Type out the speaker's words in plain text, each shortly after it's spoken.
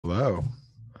Hello.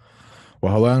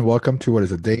 Well, hello and welcome to what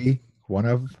is it, day one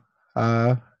of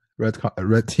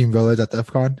Red Team Village at DEF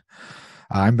CON.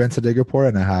 I'm Ben Sadegapur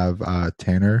and I have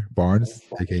Tanner Barnes,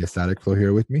 aka Static Flow,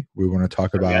 here with me. We want to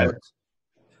talk about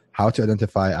how to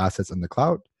identify assets in the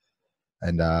cloud.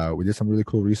 And we did some really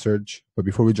cool research. But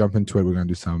before we jump into it, we're going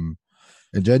to do some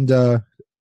agenda,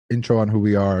 intro on who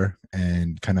we are,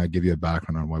 and kind of give you a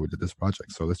background on why we did this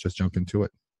project. So let's just jump into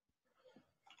it.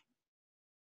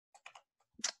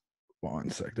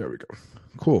 One sec. There we go.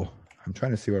 Cool. I'm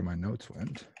trying to see where my notes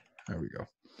went. There we go.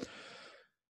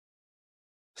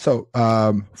 So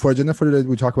for agenda for today,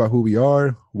 we talk about who we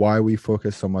are, why we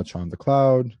focus so much on the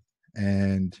cloud,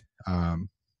 and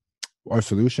our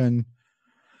solution,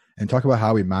 and talk about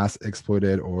how we mass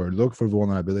exploited or look for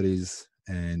vulnerabilities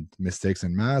and mistakes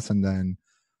in mass. And then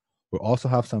we'll also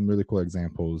have some really cool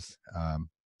examples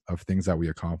of things that we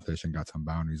accomplished and got some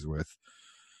boundaries with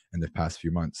in the past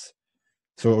few months.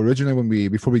 So originally,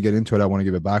 before we get into it, I want to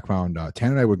give a background.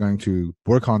 Tan and I were going to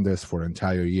work on this for an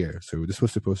entire year. So this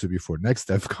was supposed to be for next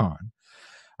DEF CON.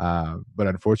 But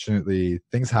unfortunately,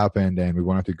 things happened and we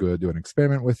wanted to go do an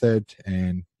experiment with it.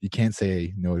 And you can't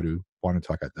say no to want to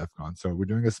talk at DEF CON. So we're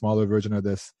doing a smaller version of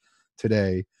this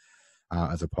today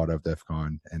as a part of DEF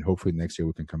CON. And hopefully next year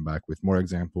we can come back with more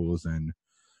examples and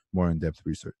more in-depth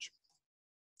research.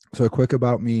 So a quick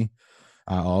about me.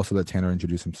 I'll also let Tanner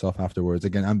introduce himself afterwards.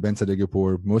 Again, I'm Ben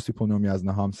Sadegapur. Most people know me as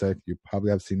NahamSec. You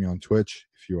probably have seen me on Twitch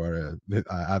if you are an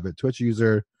avid Twitch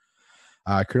user.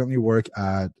 I currently work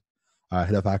at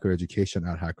Head of Hacker Education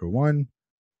at HackerOne.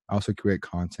 I also create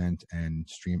content and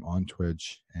stream on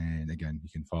Twitch. And again, you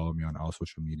can follow me on all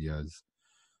social medias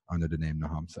under the name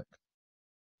NahamSec.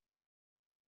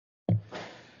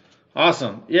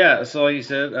 Awesome. Yeah, so like you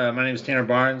said, my name is Tanner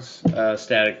Barnes,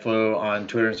 Static Flow on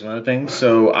Twitter and some other things.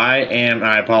 So and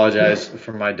I apologize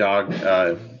for my dog.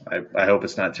 I hope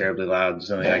it's not terribly loud. There's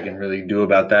nothing I can really do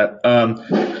about that.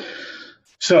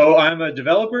 So I'm a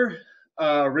developer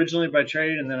originally by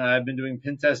trade, and then I've been doing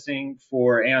pen testing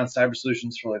for Aon Cyber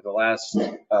Solutions for like the last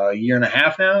year and a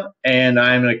half now, and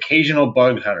I'm an occasional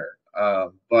bug hunter.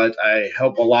 But I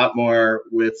help a lot more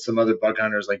with some other bug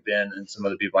hunters like Ben and some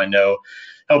other people I know,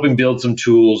 helping build some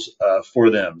tools for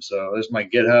them. So there's my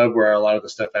GitHub where a lot of the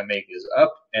stuff I make is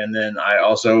up. And then I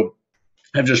also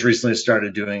have just recently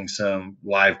started doing some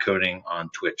live coding on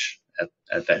Twitch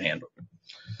at that handle.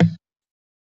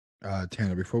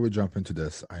 Tanner, before we jump into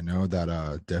this, I know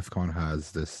that DEF CON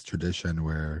has this tradition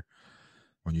where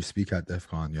when you speak at DEF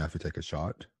CON, you have to take a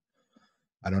shot.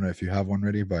 I don't know if you have one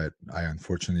ready, but I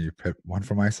unfortunately picked one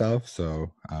for myself.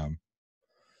 So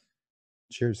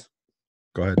cheers.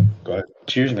 Go ahead.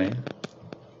 Cheers, man.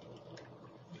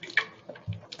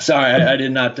 Sorry, I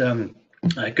did not.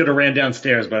 I could have ran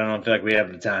downstairs, but I don't feel like we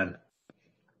have the time.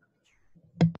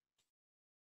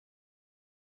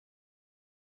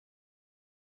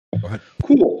 Go ahead.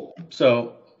 Cool.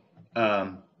 So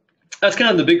that's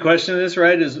kind of the big question of this,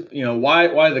 right? Is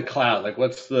why the cloud? Like,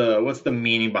 what's the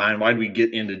meaning behind why do we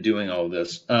get into doing all of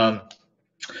this?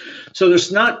 So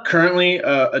there's not currently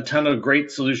a ton of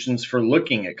great solutions for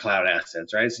looking at cloud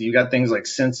assets, right? So you got things like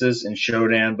Census and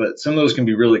Shodan, but some of those can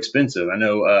be really expensive. I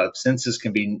know Census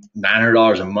can be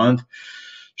 $900 a month.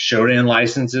 Shodan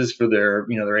licenses for their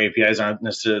APIs aren't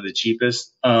necessarily the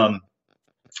cheapest, and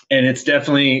it's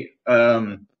definitely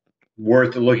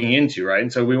worth looking into, right?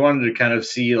 And so we wanted to kind of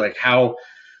see like how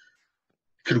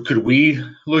could we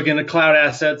look into cloud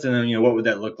assets, and then what would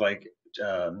that look like?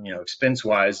 Expense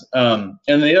wise. And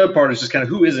the other part is just kind of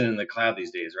who isn't in the cloud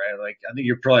these days, right? Like, I think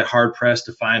you're probably hard pressed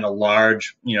to find a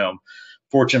large,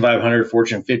 Fortune 500,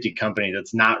 Fortune 50 company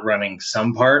that's not running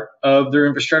some part of their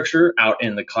infrastructure out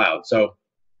in the cloud. So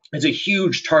it's a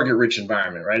huge target rich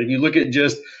environment, right? If you look at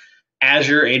just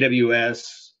Azure,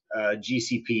 AWS,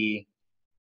 GCP,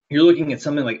 you're looking at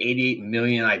something like 88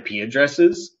 million IP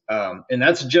addresses. And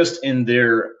that's just in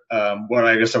their, what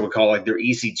I guess I would call like their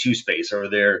EC2 space or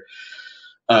their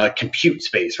compute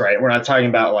space, right? We're not talking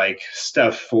about like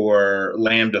stuff for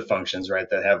Lambda functions, right,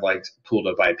 that have like pooled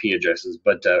up IP addresses,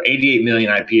 but 88 million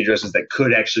IP addresses that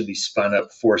could actually be spun up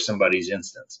for somebody's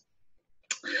instance.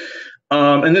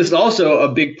 And this is also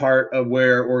a big part of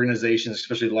where organizations,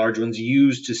 especially large ones,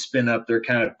 use to spin up their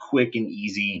kind of quick and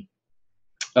easy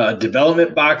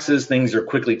development boxes. Things are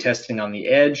quickly testing on the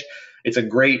edge. It's a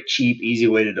great, cheap, easy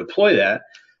way to deploy that.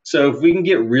 So if we can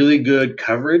get really good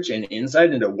coverage and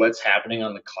insight into what's happening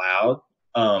on the cloud,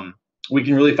 we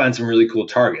can really find some really cool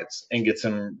targets and get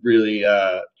some really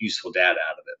useful data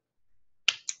out of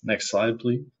it. Next slide,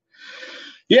 please.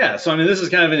 Yeah, so I mean, this is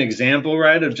kind of an example,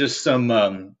 right, of just some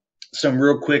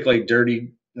real quick, like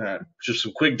dirty, just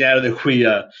some quick data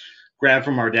that grab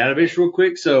from our database real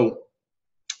quick. So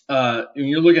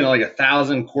you're looking at like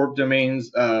 1,000 corp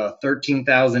domains,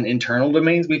 13,000 internal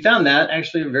domains. We found that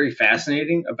actually very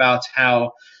fascinating about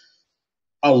how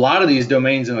a lot of these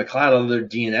domains in the cloud, other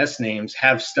DNS names,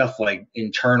 have stuff like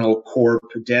internal, corp,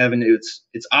 dev, and it's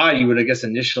odd. You would, I guess,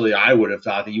 initially I would have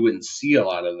thought that you wouldn't see a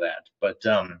lot of that, but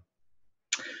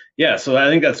yeah. So I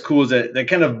think that's cool. Is that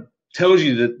kind of tells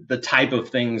you the type of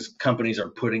things companies are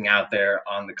putting out there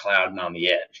on the cloud and on the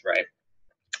edge, right?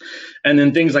 And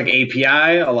then things like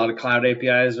API, a lot of cloud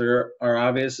APIs are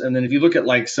obvious. And then if you look at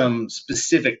like some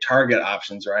specific target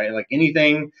options, right, like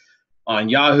anything on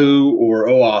Yahoo or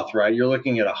OAuth, right, you're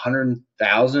looking at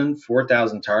 100,000,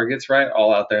 4,000 targets, right,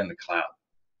 all out there in the cloud.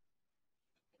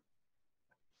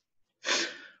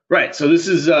 Right. So this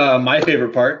is my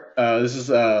favorite part. This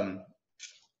is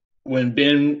when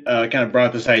Ben kind of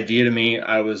brought this idea to me,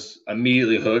 I was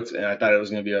immediately hooked, and I thought it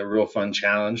was going to be a real fun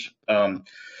challenge.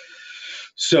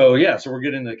 So yeah, so we're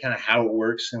getting into kind of how it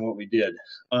works and what we did.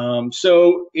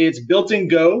 So it's built in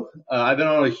Go. I've been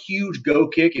on a huge Go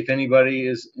kick. If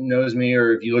anybody knows me,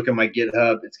 or if you look at my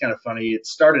GitHub, it's kind of funny. It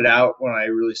started out when I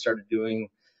really started doing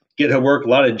GitHub work, a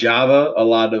lot of Java, a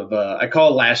lot of, I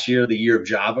call last year the year of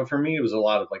Java for me. It was a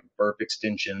lot of like burp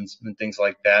extensions and things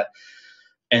like that.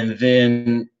 And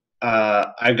then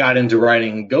I got into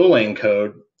writing Golang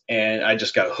code, and I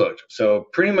just got hooked. So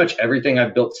pretty much everything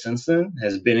I've built since then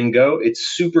has been in Go.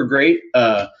 It's super great.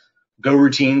 Go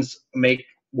routines make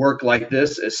work like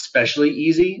this especially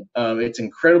easy. It's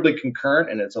incredibly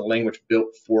concurrent, and it's a language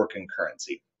built for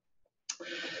concurrency.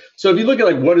 So if you look at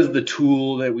like what is the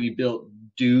tool that we built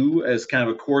do as kind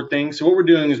of a core thing. So what we're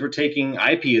doing is we're taking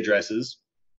IP addresses,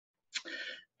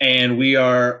 and we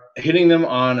are hitting them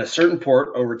on a certain port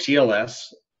over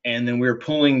TLS. And then we're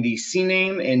pulling the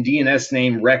CNAME and DNS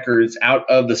name records out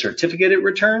of the certificate it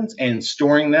returns and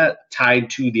storing that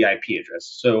tied to the IP address.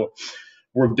 So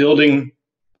we're building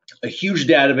a huge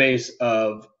database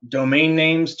of domain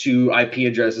names to IP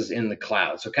addresses in the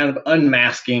cloud. So kind of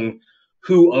unmasking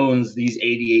who owns these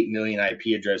 88 million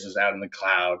IP addresses out in the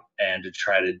cloud, and to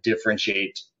try to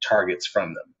differentiate targets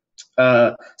from them.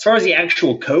 As far as the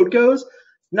actual code goes,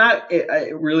 not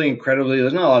really incredibly,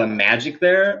 there's not a lot of magic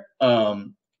there.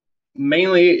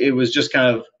 Mainly, it was just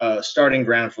kind of a starting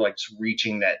ground for like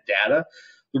reaching that data.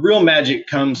 The real magic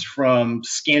comes from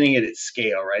scanning it at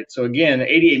scale, right? So again,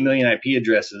 88 million IP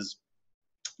addresses,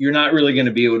 you're not really going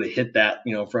to be able to hit that,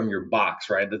 from your box,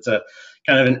 right? That's a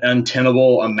kind of an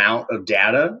untenable amount of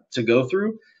data to go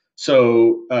through.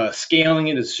 So scaling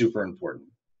it is super important.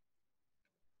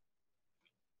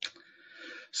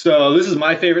 So this is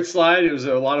my favorite slide. It was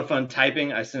a lot of fun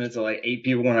typing. I sent it to like 8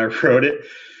 people when I wrote it.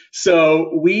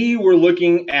 So we were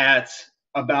looking at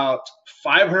about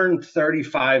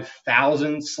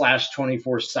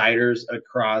 535,000/24 CIDRs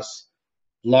across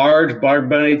large bug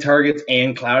bounty targets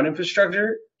and cloud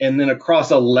infrastructure, and then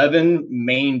across 11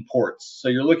 main ports. So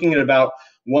you're looking at about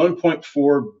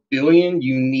 1.4 billion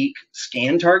unique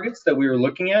scan targets that we were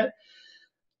looking at.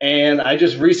 And I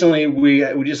just recently, we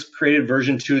just created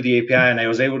version 2 of the API, and I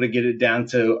was able to get it down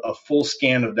to a full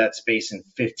scan of that space in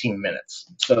 15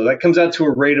 minutes. So that comes out to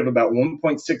a rate of about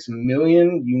 1.6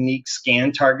 million unique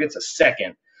scan targets a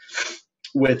second,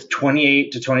 with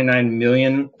 28 to 29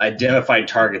 million identified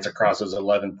targets across those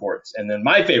 11 ports. And then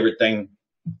my favorite thing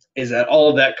is that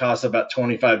all of that costs about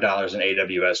 $25 in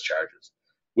AWS charges,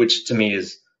 which to me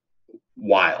is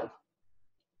wild.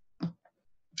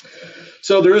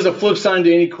 So there is a flip side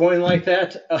to any coin like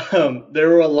that. There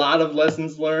were a lot of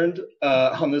lessons learned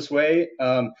on this way.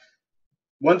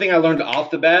 One thing I learned off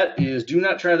the bat is do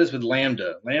not try this with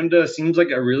Lambda. Lambda seems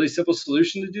like a really simple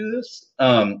solution to do this.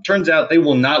 Turns out they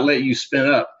will not let you spin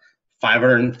up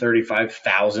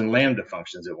 535,000 Lambda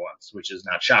functions at once, which is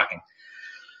not shocking.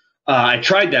 I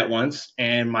tried that once,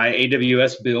 and my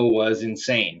AWS bill was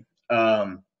insane.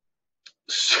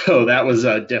 So that was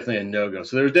definitely a no-go.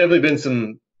 So there's definitely been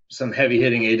some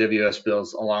heavy-hitting AWS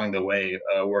bills along the way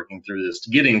working through this,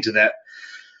 getting to that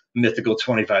mythical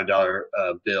 $25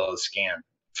 bill a scan.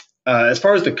 As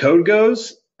far as the code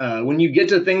goes, when you get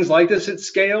to things like this at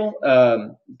scale,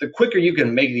 the quicker you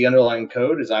can make the underlying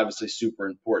code is obviously super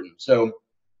important. So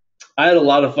I had a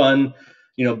lot of fun,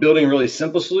 building a really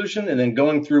simple solution and then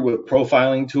going through with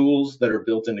profiling tools that are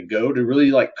built into Go to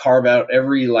really like carve out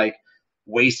every like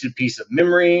wasted piece of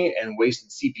memory and wasted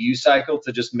CPU cycle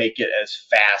to just make it as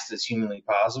fast as humanly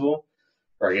possible,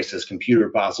 or I guess as computer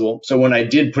possible. So when I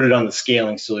did put it on the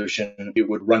scaling solution, it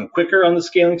would run quicker on the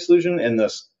scaling solution and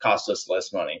thus cost us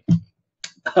less money.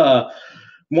 One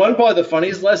probably the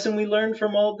funniest lesson we learned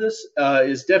from all of this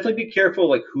is definitely be careful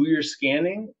like who you're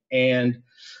scanning. And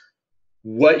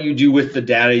what you do with the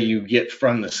data you get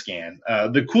from the scan.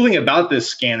 The cool thing about this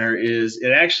scanner is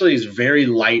it actually is very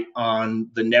light on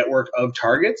the network of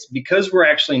targets because we're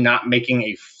actually not making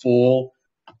a full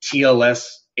TLS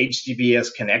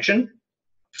HTTPS connection.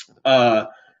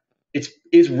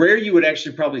 It's rare you would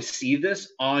actually probably see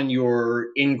this on your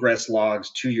ingress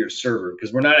logs to your server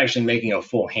because we're not actually making a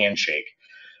full handshake.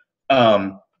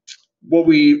 What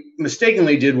we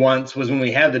mistakenly did once was when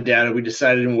we had the data, we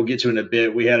decided, and we'll get to it in a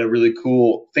bit, we had a really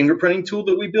cool fingerprinting tool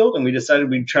that we built, and we decided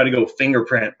we'd try to go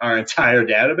fingerprint our entire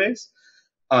database.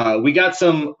 We got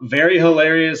some very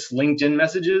hilarious LinkedIn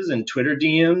messages and Twitter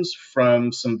DMs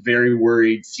from some very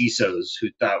worried CISOs who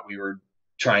thought we were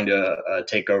trying to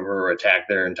take over or attack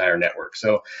their entire network.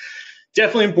 So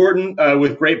definitely important.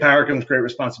 With great power comes great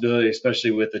responsibility, especially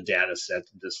with a data set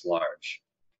this large.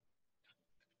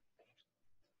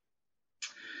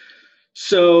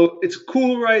 So it's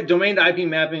cool, right? Domain to IP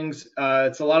mappings.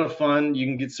 It's a lot of fun. You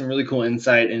can get some really cool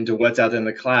insight into what's out there in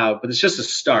the cloud, but it's just a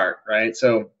start, right?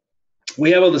 So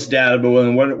we have all this data, but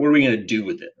what are we going to do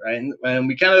with it, right? And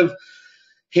we kind of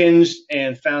hinged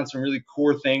and found some really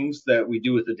core things that we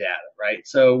do with the data, right?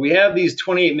 So we have these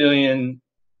 28 million,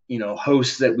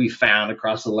 hosts that we found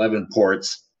across 11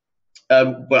 ports.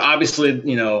 But obviously,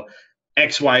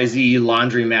 XYZ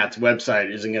Laundromat's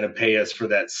website isn't going to pay us for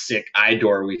that sick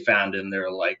IDOR we found in their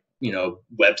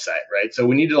website, right? So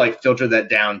we need to filter that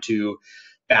down to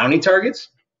bounty targets.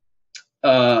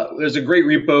 There's a great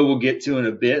repo we'll get to in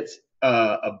a bit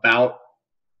about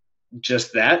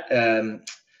just that.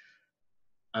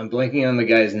 I'm blanking on the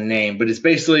guy's name, but it's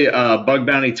basically bug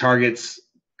bounty targets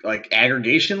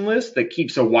aggregation list that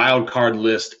keeps a wildcard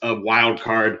list of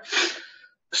wildcard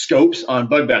scopes on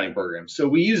bug bounty programs. So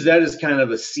we use that as kind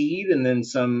of a seed, and then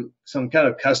some kind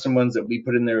of custom ones that we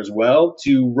put in there as well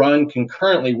to run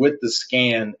concurrently with the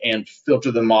scan and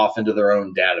filter them off into their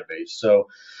own database. So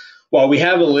while we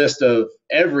have a list of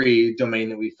every domain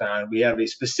that we found, we have a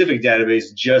specific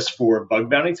database just for bug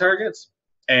bounty targets,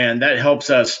 and that helps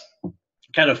us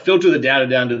kind of filter the data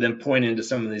down to then point into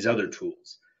some of these other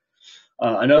tools.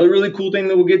 Another really cool thing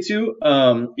that we'll get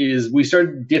to is we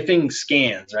started diffing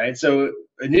scans, right? So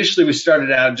initially we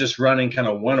started out just running kind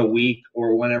of one a week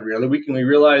or one every other week, and we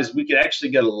realized we could actually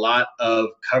get a lot of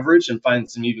coverage and find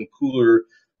some even cooler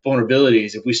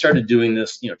vulnerabilities if we started doing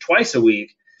this, twice a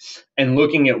week and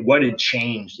looking at what had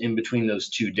changed in between those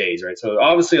 2 days, right? So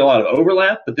obviously a lot of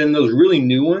overlap, but then those really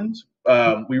new ones,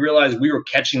 we realized we were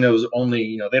catching those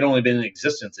only, they'd only been in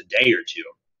existence a day or two.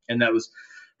 And that was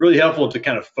really helpful to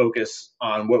kind of focus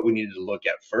on what we needed to look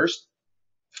at first.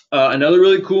 Another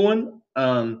really cool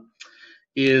one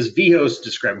is vhost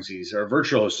discrepancies or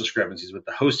virtual host discrepancies with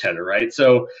the host header, right?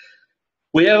 So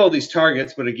we have all these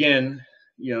targets, but again,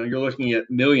 you're looking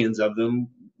at millions of them.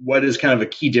 What is kind of a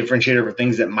key differentiator for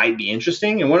things that might be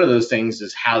interesting? And one of those things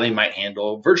is how they might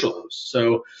handle virtual hosts.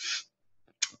 So,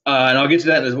 and I'll get to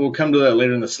that, we'll come to that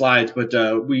later in the slides, but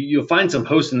you'll find some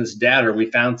hosts in this data. We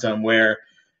found some where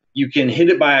you can hit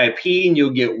it by IP and you'll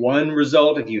get one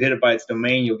result. If you hit it by its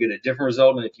domain, you'll get a different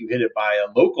result. And if you hit it by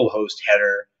a local host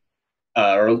header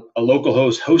or a local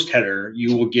host header,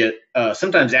 you will get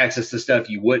sometimes access to stuff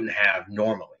you wouldn't have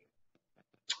normally.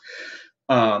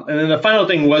 And then the final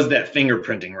thing was that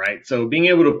fingerprinting, right? So being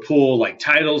able to pull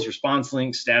titles, response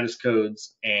links, status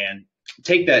codes, and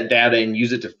take that data and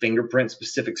use it to fingerprint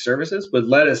specific services would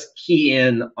let us key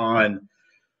in on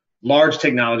large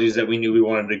technologies that we knew we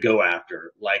wanted to go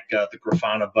after, like the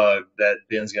Grafana bug that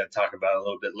Ben's going to talk about a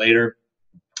little bit later,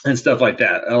 and stuff like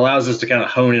that. It allows us to kind of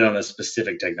hone in on a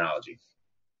specific technology.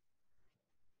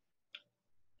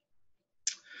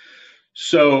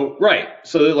 So, right.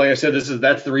 So like I said,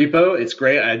 that's the repo. It's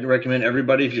great. I'd recommend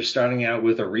everybody, if you're starting out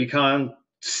with a recon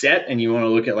set and you want to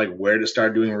look at where to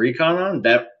start doing recon on,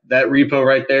 that repo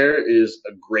right there is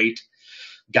a great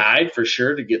guide for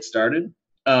sure to get started.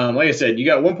 Like I said, you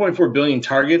got 1.4 billion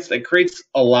targets. That creates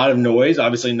a lot of noise.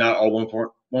 Obviously, not all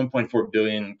 1.4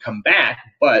 billion come back,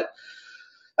 but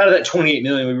out of that 28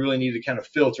 million, we really need to kind of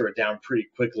filter it down pretty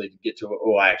quickly to get to what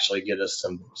will actually get us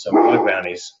some bug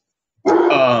bounties.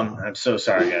 I'm so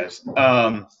sorry, guys.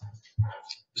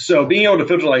 So being able to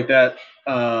filter like that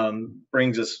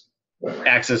brings us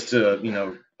access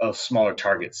to a smaller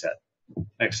target set.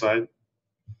 Next slide.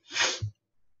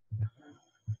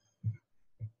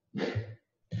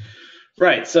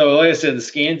 Right. So like I said, the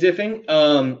scan diffing.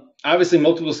 Obviously,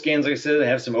 multiple scans, like I said, they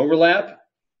have some overlap.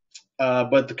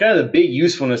 But the kind of the big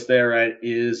usefulness there, right,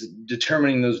 is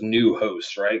determining those new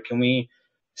hosts, right? Can we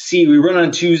see we run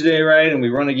on Tuesday, right, and we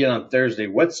run again on Thursday?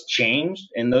 What's changed?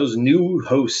 And those new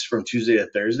hosts from Tuesday to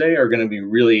Thursday are going to be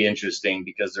really interesting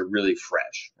because they're really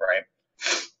fresh, right?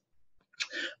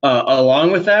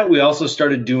 Along with that, we also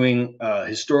started doing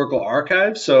historical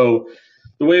archives. So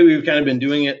the way we've kind of been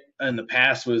doing it in the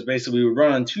past was basically we would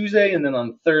run on Tuesday, and then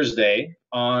on Thursday,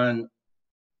 on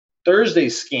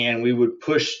Thursday's scan, we would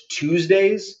push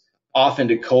Tuesdays off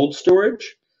into cold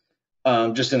storage,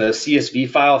 just in a CSV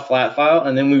file, flat file,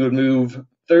 and then we would move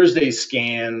Thursday's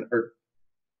scan, or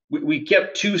we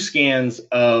kept 2 scans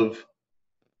of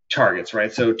targets,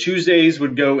 right? So Tuesdays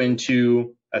would go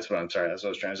into, that's what I was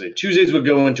trying to say. Tuesdays would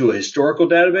go into a historical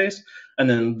database, and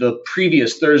then the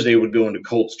previous Thursday would go into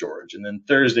cold storage, and then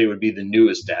Thursday would be the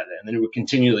newest data, and then it would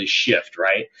continually shift,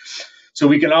 right? So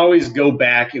we can always go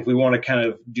back if we want to kind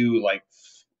of do like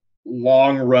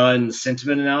long run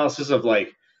sentiment analysis of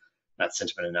like, not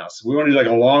sentiment analysis. We want to do like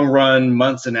a long run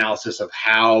months analysis of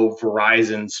how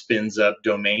Verizon spins up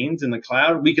domains in the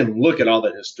cloud. We can look at all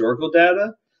the historical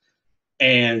data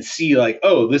and see like,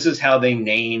 oh, this is how they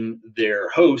name their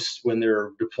hosts when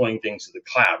they're deploying things to the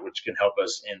cloud, which can help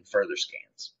us in further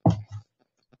scans.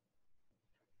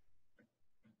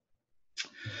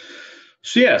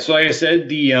 So yeah, so like I said,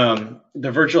 the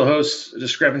virtual host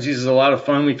discrepancies is a lot of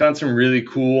fun. We found some really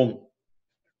cool,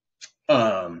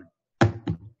 some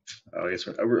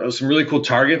really cool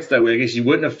targets that I guess you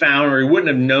wouldn't have found or you wouldn't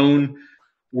have known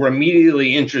were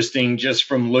immediately interesting just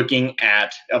from looking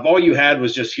at, if all you had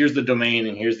was just here's the domain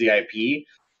and here's the IP,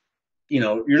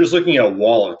 you're just looking at a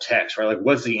wall of text, right? Like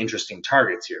what's the interesting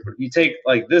targets here? But if you take,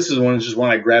 like this is just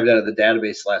one I grabbed out of the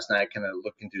database last night, kind of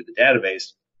looking through the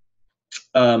database.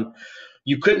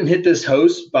 You couldn't hit this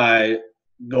host by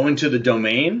going to the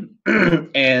domain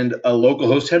and a local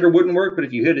host header wouldn't work. But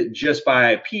if you hit it just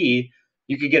by IP,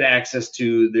 you could get access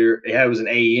to it was an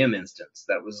AEM instance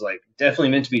that was like definitely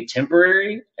meant to be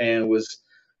temporary and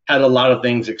had a lot of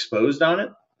things exposed on it.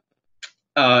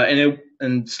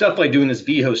 And stuff like doing this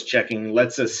vhost checking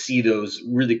lets us see those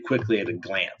really quickly at a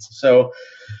glance. So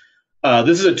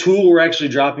this is a tool we're actually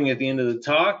dropping at the end of the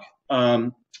talk.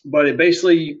 But it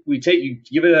basically, you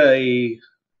give it a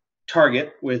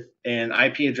target with an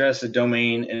IP address, a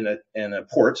domain, and a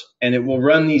port, and it will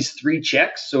run these 3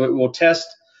 checks. So it will test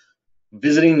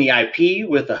visiting the IP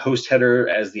with the host header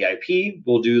as the IP.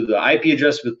 We'll do the IP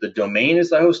address with the domain as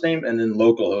the host name, and then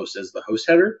localhost as the host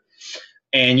header.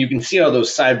 And you can see all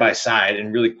those side by side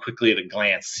and really quickly at a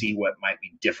glance see what might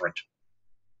be different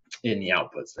in the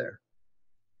outputs there.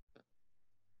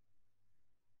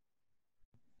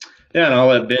 Yeah, and I'll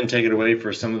let Ben take it away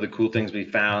for some of the cool things we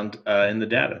found in the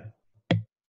data.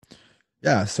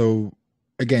 Yeah, so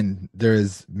again,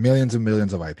 there's millions and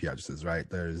millions of IP addresses, right?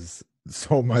 There's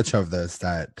so much of this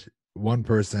that one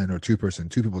person or two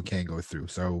people can't go through.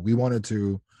 So we wanted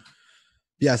to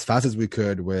be as fast as we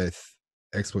could with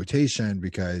exploitation,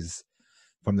 because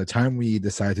from the time we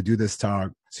decided to do this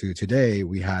talk to today,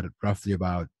 we had roughly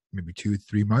about maybe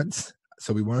 2-3 months.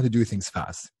 So we wanted to do things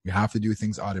fast. We have to do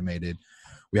things automated.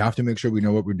 We have to make sure we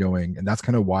know what we're doing. And that's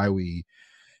kind of why we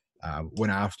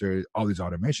went after all these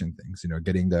automation things,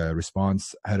 getting the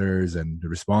response headers and the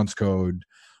response code,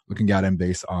 looking at them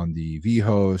based on the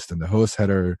vhost and the host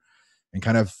header, and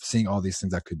kind of seeing all these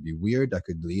things that could be weird, that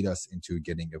could lead us into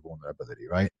getting a vulnerability,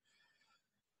 right?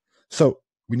 So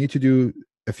we need to do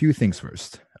a few things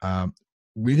first.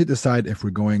 We need to decide if we're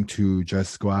going to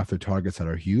just go after targets that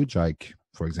are huge, like,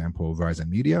 for example, Verizon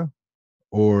Media,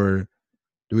 or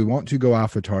do we want to go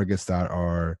after targets that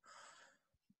are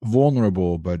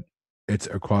vulnerable, but it's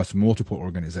across multiple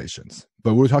organizations?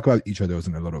 But we'll talk about each of those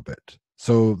in a little bit.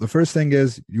 So the first thing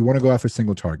is you want to go after a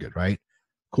single target, right?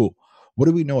 Cool. What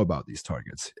do we know about these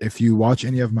targets? If you watch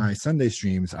any of my Sunday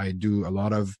streams, I do a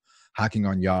lot of hacking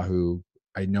on Yahoo.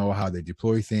 I know how they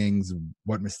deploy things,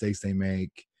 what mistakes they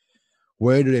make,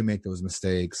 where do they make those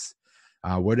mistakes,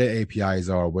 where the APIs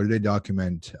are, where do they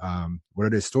document, where are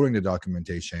they storing the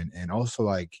documentation, and also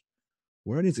like,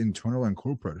 where are these internal and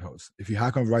corporate hosts? If you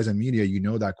hack on Verizon Media, you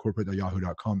know that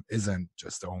corporate.yahoo.com isn't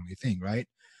just the only thing, right?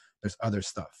 There's other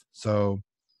stuff. So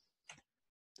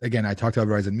again, I talked about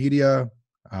Verizon Media,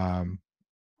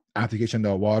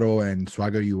 application.waddle and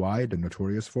Swagger UI, they're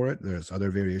notorious for it. There's other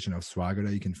variation of Swagger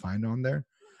that you can find on there.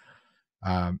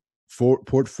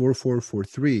 Port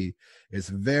 4443 is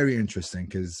very interesting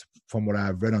because from what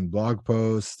I've read on blog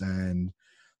posts and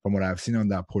from what I've seen on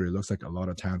that port, it looks like a lot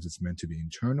of times it's meant to be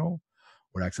internal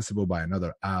or accessible by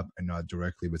another app and not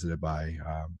directly visited by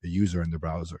the user in the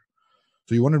browser.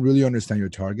 So you want to really understand your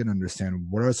target, understand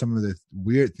what are some of the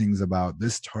weird things about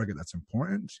this target that's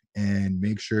important, and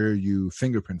make sure you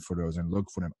fingerprint for those and look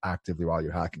for them actively while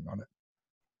you're hacking on it.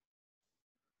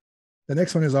 The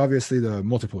next one is obviously the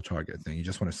multiple target thing. You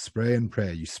just want to spray and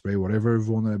pray. You spray whatever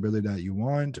vulnerability that you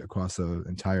want across the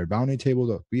entire bounty table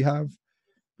that we have.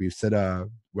 We set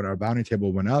when our bounty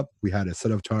table went up, we had a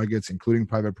set of targets, including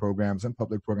private programs and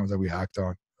public programs that we act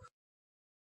on.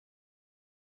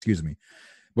 Excuse me.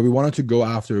 But we wanted to go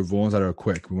after vulns that are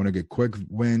quick. We want to get quick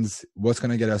wins. What's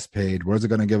going to get us paid? Where's it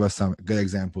going to give us some good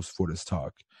examples for this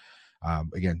talk?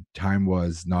 Again, time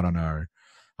was not on our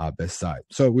best side.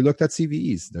 So we looked at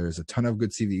CVEs. There's a ton of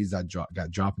good CVEs that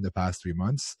got dropped in the past 3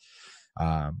 months.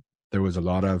 There was a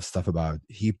lot of stuff about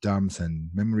heap dumps and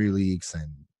memory leaks and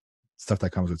stuff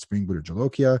that comes with Spring Boot or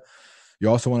Jalokia. You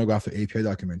also want to go after API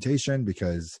documentation,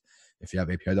 because if you have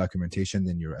API documentation,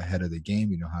 then you're ahead of the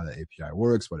game. You know how the API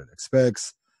works, what it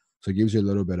expects. So it gives you a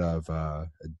little bit of a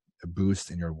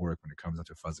boost in your work when it comes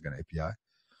to fuzzing an API.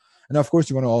 And of course,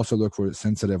 you want to also look for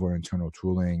sensitive or internal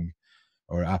tooling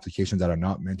or applications that are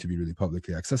not meant to be really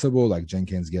publicly accessible, like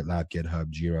Jenkins, GitLab,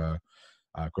 GitHub, Jira,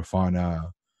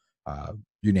 Grafana,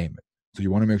 you name it. So you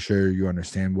want to make sure you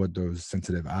understand what those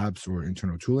sensitive apps or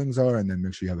internal toolings are, and then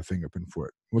make sure you have a fingerprint for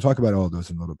it. We'll talk about all of those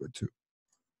in a little bit too.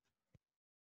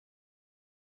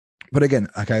 But again,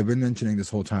 like I've been mentioning this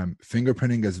whole time,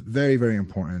 fingerprinting is very, very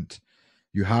important.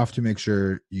 You have to make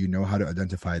sure you know how to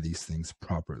identify these things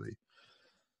properly.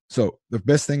 So the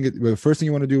first thing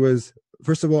you want to do is,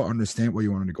 first of all, understand what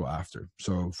you want to go after.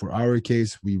 So for our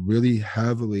case, we really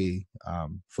heavily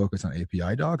focus on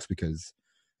API docs, because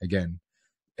again,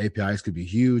 APIs could be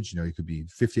huge. It could be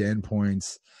 50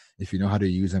 endpoints. If you know how to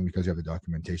use them because you have the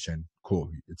documentation, cool.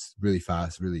 It's really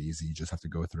fast, really easy. You just have to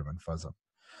go through them and fuzz them.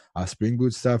 Spring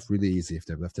Boot stuff, really easy. If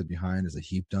they've left it behind as a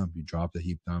heap dump, you drop the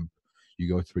heap dump, you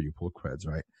go through, you pull creds,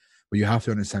 right? But you have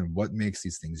to understand what makes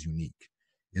these things unique.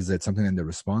 Is it something in the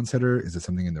response header? Is it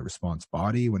something in the response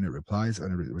body when it replies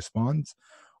and it responds?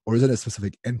 Or is it a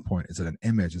specific endpoint? Is it an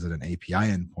image? Is it an API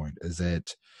endpoint? Is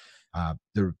it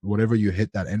whatever you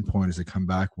hit that endpoint, is it come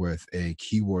back with a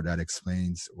keyword that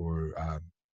explains or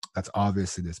that's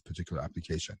obviously this particular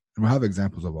application? And we'll have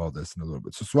examples of all this in a little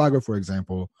bit. So Swagger, for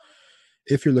example,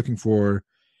 if you're looking for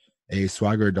a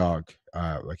Swagger doc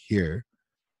like here,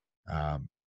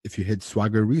 if you hit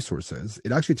Swagger resources,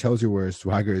 it actually tells you where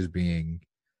Swagger is being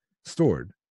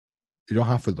stored. You don't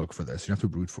have to look for this. You don't have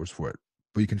to brute force for it.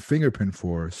 But you can fingerprint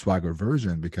for Swagger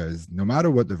version, because no matter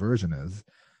what the version is,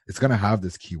 it's going to have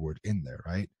this keyword in there,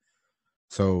 right?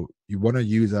 So you want to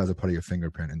use that as a part of your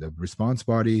fingerprint. In the response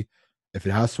body, if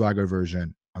it has Swagger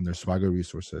version under Swagger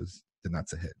resources, then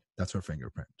that's a hit. That's our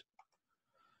fingerprint.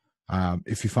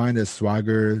 If you find a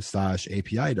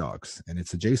Swagger/API docs and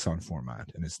it's a JSON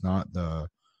format and it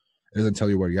doesn't tell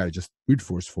you where you got to just brute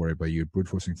force for it, but you're brute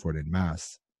forcing for it in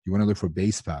mass, you want to look for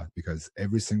base path, because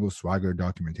every single Swagger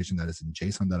documentation that is in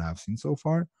JSON that I've seen so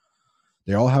far,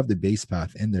 they all have the base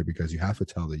path in there, because you have to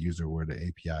tell the user where the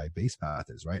API base path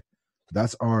is, right? So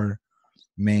that's our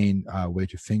main way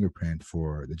to fingerprint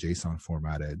for the JSON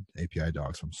formatted API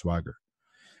docs from Swagger.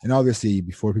 And obviously,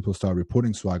 before people start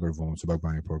reporting Swagger vulns to bug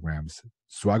bounty programs,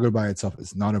 Swagger by itself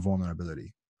is not a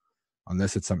vulnerability,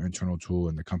 unless it's some internal tool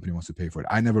and the company wants to pay for it.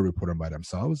 I never report them by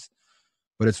themselves,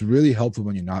 but it's really helpful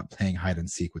when you're not playing hide and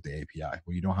seek with the API,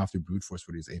 where you don't have to brute force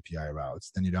for these API routes.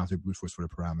 Then you don't have to brute force for the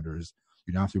parameters.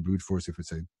 You don't have to brute force if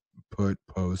it's a put,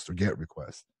 post, or get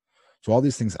request. So all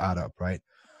these things add up, right?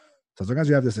 So as long as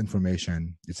you have this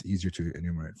information, it's easier to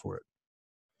enumerate for it.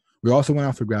 We also went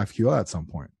after GraphQL at some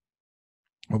point.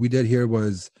 What we did here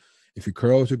was, if you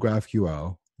curl to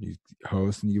GraphQL, you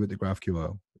host and you give it the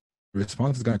GraphQL, the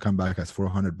response is going to come back as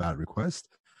 400 bad requests,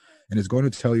 and it's going to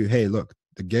tell you, hey, look,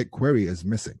 the get query is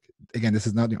missing. Again, this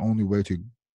is not the only way to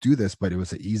do this, but it was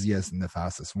the easiest and the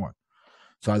fastest one.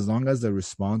 So as long as the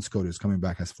response code is coming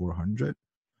back as 400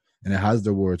 and it has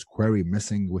the words query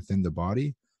missing within the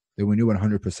body, then we knew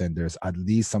 100% there's at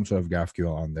least some sort of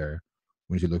GraphQL on there.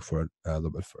 We need to look for it a little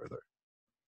bit further.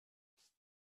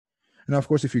 And of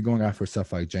course, if you're going after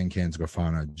stuff like Jenkins,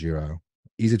 Grafana, Jira,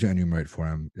 easy to enumerate for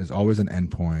them. There's always an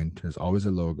endpoint. There's always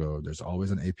a logo. There's always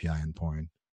an API endpoint.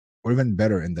 Or even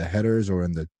better, in the headers or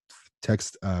in the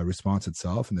text response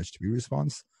itself, in the HTTP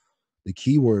response, the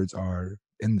keywords are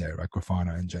in there, like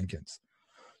Grafana and Jenkins.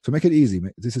 So make it easy.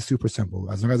 This is super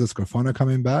simple. As long as it's Grafana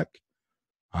coming back,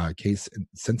 case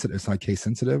sensitive, it's not case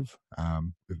sensitive,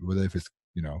 whether if it's,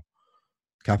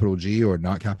 capital G or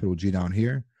not capital G down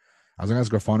here. As long as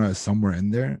Grafana is somewhere in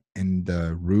there and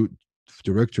the root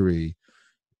directory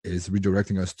is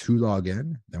redirecting us to log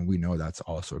in, then we know that's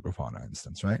also a Grafana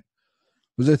instance, right?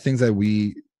 Those are things that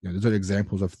those are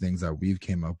examples of things that we've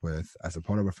came up with as a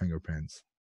part of our fingerprints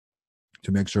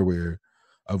to make sure we're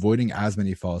avoiding as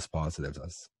many false positives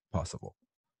as possible.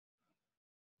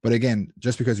 But again,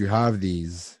 just because you have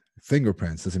these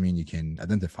fingerprints doesn't mean you can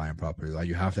identify them properly. Like,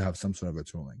 you have to have some sort of a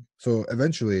tooling. So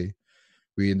eventually,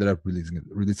 we ended up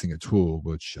releasing a tool,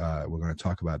 which we're going to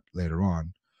talk about later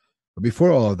on. But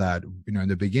before all of that, in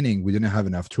the beginning, we didn't have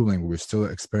enough tooling. We were still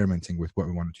experimenting with what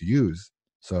we wanted to use.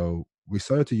 So we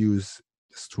started to use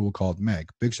this tool called Meg.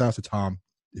 Big shout out to Tom,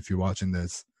 if you're watching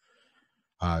this.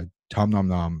 Tom Nom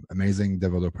Nom, amazing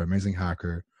developer, amazing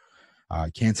hacker.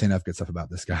 Can't say enough good stuff about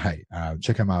this guy.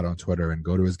 Check him out on Twitter and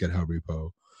go to his GitHub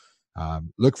repo.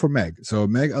 Look for Meg. So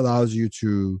Meg allows you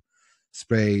to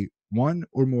spray one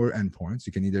or more endpoints.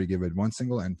 You can either give it one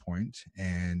single endpoint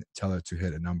and tell it to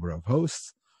hit a number of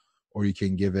hosts, or you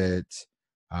can give it,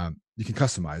 you can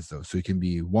customize those. So it can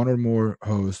be one or more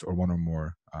hosts or one or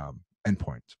more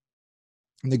endpoint.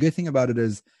 And the good thing about it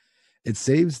is it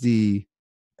saves the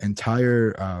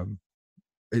entire,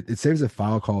 it saves a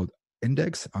file called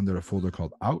index under a folder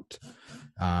called out.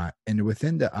 And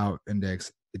within the out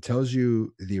index, it tells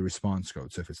you the response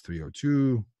code. So if it's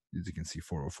 302, as you can see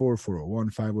 404,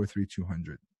 401, 503,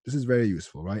 200. This is very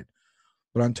useful, right?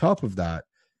 But on top of that,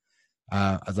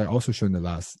 as I also showed in the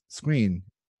last screen,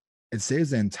 it saves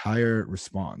the entire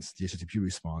response, the HTTP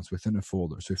response, within a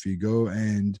folder. So if you go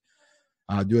and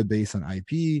do it based on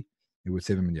IP, it would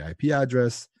save them in the IP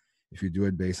address. If you do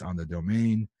it based on the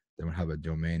domain, then we'll have a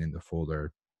domain in the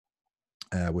folder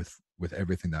with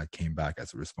everything that came back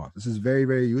as a response. This is very,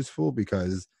 very useful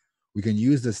because we can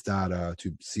use this data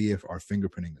to see if our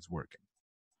fingerprinting is working.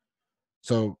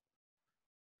 So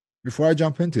before I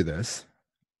jump into this,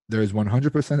 there's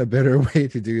 100% a better way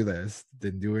to do this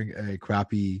than doing a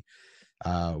crappy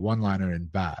one-liner in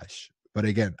Bash. But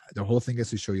again, the whole thing is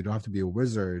to show you don't have to be a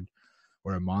wizard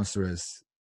or a monstrous,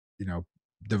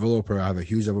 developer, have a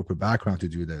huge developer background to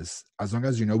do this. As long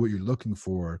as you know what you're looking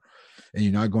for and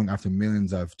you're not going after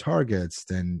millions of targets,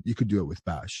 then you could do it with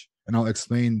Bash. And I'll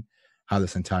explain how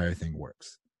this entire thing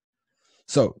works.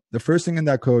 So the first thing in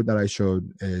that code that I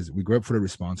showed is we grab for the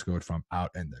response code from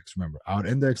out index. Remember, out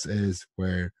index is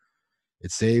where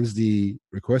it saves the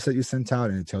request that you sent out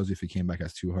and it tells you if it came back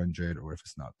as 200 or if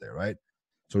it's not there, right?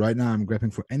 So right now I'm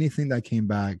grabbing for anything that came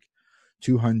back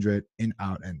 200 in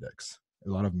out index. A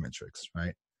lot of metrics,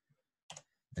 right?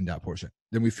 In that portion.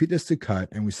 Then we feed this to cut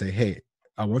and we say, hey,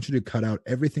 I want you to cut out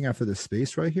everything after the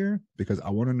space right here because I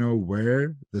want to know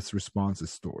where this response is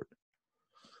stored.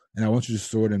 And I want you to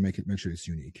store it and make sure it's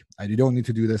unique. You don't need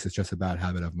to do this. It's just a bad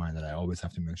habit of mine that I always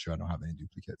have to make sure I don't have any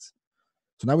duplicates.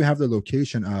 So now we have the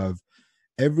location of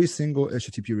every single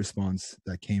HTTP response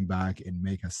that came back and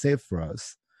Make has saved for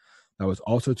us. That was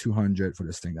also 200 for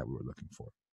this thing that we were looking for.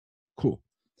 Cool.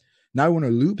 Now we want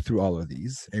to loop through all of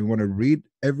these and we want to read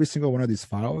every single one of these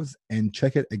files and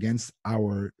check it against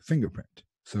our fingerprint.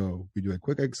 So we do a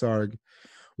quick exarg.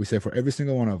 We say for every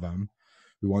single one of them,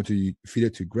 we want to feed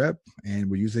it to grep, and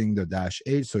we're using the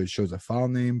 -h, so it shows a file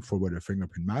name for where the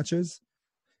fingerprint matches.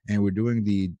 And we're doing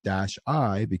the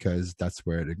 -i because that's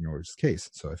where it ignores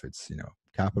case. So if it's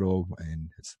capital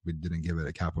and we didn't give it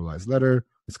a capitalized letter,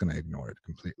 it's going to ignore it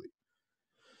completely.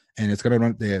 And it's going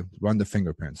to run the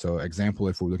fingerprint. So example,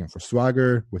 if we're looking for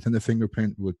Swagger, within the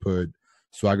fingerprint, we would put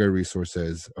Swagger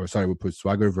resources, we put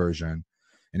Swagger version,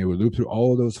 and it would loop through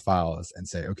all of those files and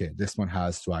say, okay, this one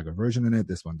has Swagger version in it,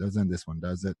 this one doesn't, this one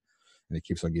does it, and it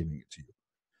keeps on giving it to you.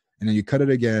 And then you cut it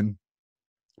again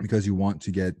because you want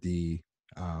to get the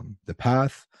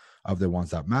path of the ones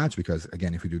that match, because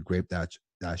again, if you do grape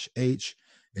 -h,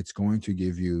 it's going to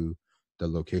give you the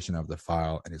location of the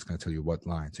file and it's going to tell you what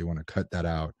line. So you want to cut that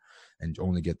out and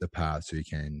only get the path so you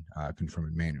can confirm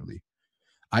it manually.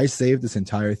 I saved this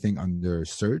entire thing under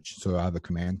search. So I have a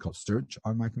command called search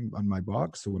on my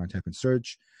box. So when I type in search,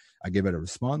 I give it a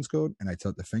response code and I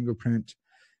tell it the fingerprint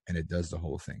and it does the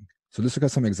whole thing. So let's look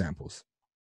at some examples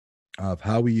of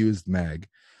how we used Meg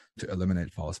to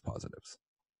eliminate false positives.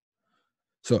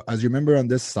 So as you remember on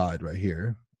this slide right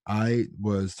here, I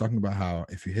was talking about how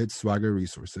if you hit Swagger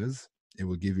resources, it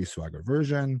will give you Swagger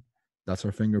version. That's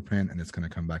our fingerprint, and it's going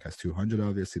to come back as 200,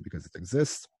 obviously, because it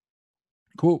exists.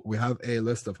 Cool. We have a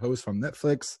list of hosts from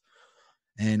Netflix,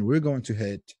 and we're going to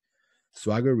hit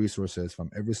Swagger resources from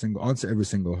onto every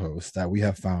single host that we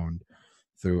have found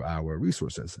through our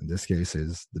resources. In this case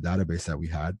is the database that we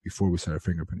had before we started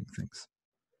fingerprinting things.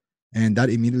 And that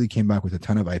immediately came back with a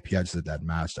ton of IP addresses that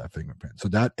matched that fingerprint. So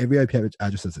that every IP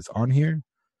address that's on here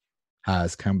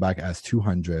has come back as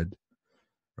 200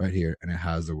 right here, and it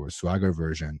has the word Swagger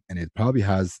version, and it probably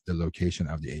has the location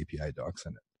of the API docs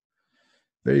in it.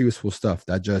 Very useful stuff.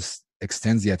 That just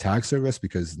extends the attack surface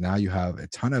because now you have a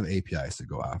ton of APIs to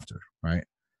go after, right?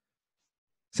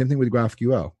 Same thing with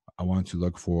GraphQL. I want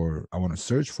to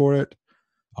search for it.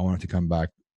 I want it to come back,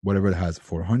 whatever it has,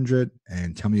 400,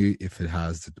 and tell me if it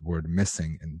has the word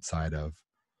missing inside of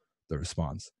the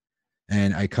response.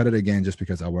 And I cut it again just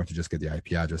because I want to just get the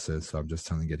IP addresses. So I'm just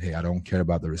telling it, hey, I don't care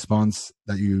about the response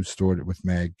that you stored with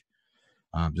Meg.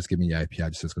 Just give me the IP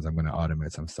addresses because I'm going to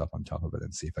automate some stuff on top of it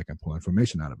and see if I can pull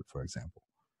information out of it, for example.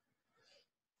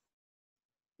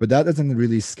 But that doesn't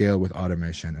really scale with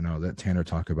automation. And I'll let Tanner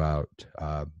talk about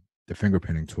the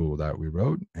fingerprinting tool that we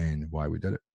wrote and why we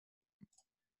did it.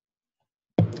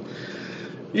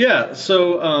 Yeah,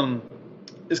 so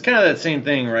it's kind of that same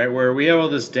thing, right? Where we have all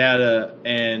this data,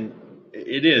 and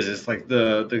it's like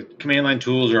the command line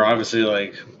tools are obviously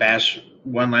like bash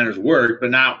one-liners work,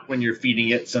 but not when you're feeding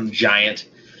it some giant,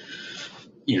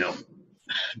 a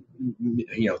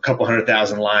couple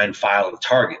 100,000 line file of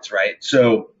targets, right?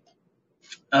 So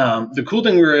the cool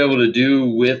thing we were able to do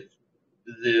with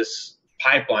this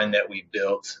pipeline that we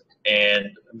built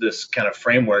and this kind of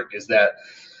framework is that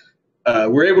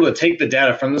we're able to take the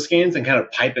data from the scans and kind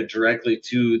of pipe it directly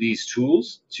to these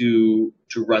tools to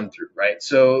run through, right?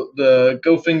 So the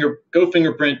Go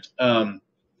Fingerprint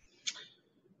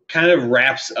kind of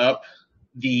wraps up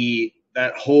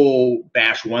that whole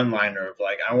bash one-liner of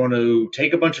like, I want to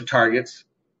take a bunch of targets,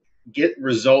 get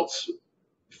results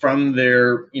from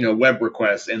their web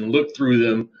requests, and look through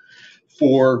them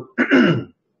for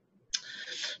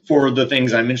for the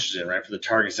things I'm interested in, right? For the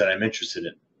targets that I'm interested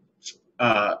in.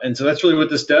 And so that's really what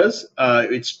this does.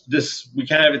 We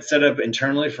kind of have it set up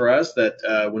internally for us that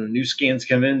when new scans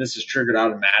come in, this is triggered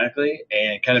automatically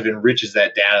and kind of enriches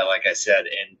that data, like I said.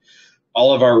 And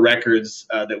all of our records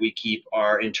that we keep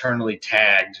are internally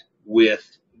tagged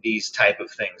with these type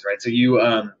of things, right? So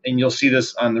and you'll see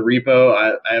this on the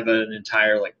repo. I have an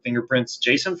entire like fingerprints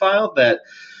JSON file that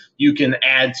you can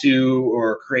add to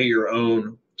or create your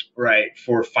own, right,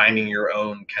 for finding your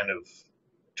own kind of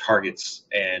targets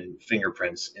and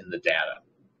fingerprints in the data.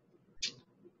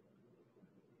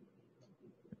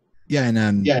 Yeah,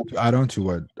 and to add on to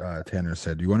what Tanner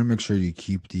said, you want to make sure you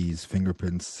keep these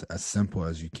fingerprints as simple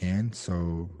as you can.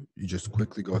 So you just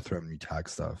quickly go through them and you tag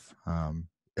stuff.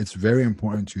 It's very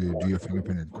important to do your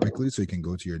fingerprint quickly so you can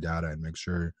go to your data and make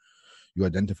sure you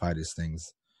identify these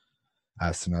things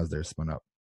as soon as they're spun up.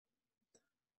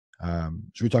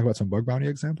 Should we talk about some bug bounty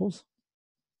examples?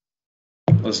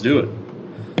 Let's do it.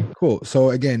 Cool. So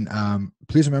again,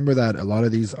 please remember that a lot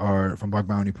of these are from bug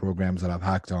bounty programs that I've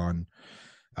hacked on.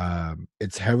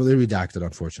 It's heavily redacted,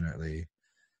 unfortunately.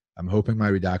 I'm hoping my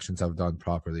redactions have done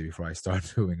properly before I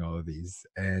start doing all of these.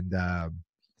 And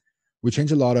we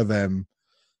change a lot of them,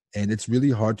 and it's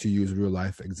really hard to use real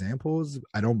life examples.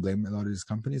 I don't blame a lot of these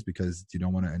companies because you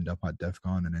don't want to end up at DEF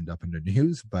CON and end up in the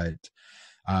news. But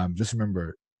just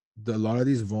remember, a lot of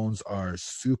these vulns are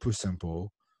super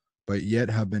simple, but yet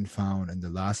have been found in the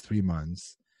last 3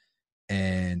 months.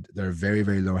 And they're very,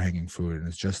 very low hanging fruit. And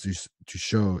it's just to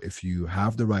show if you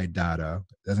have the right data,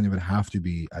 it doesn't even have to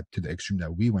be to the extreme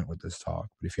that we went with this talk.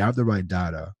 But if you have the right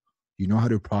data, you know how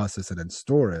to process it and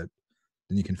store it,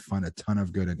 then you can find a ton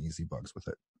of good and easy bugs with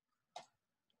it.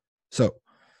 So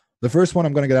the first one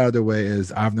I'm going to get out of the way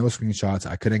is I have no screenshots.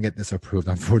 I couldn't get this approved,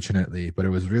 unfortunately, but it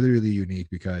was really, really unique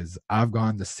because I've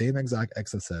gone the same exact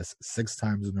XSS 6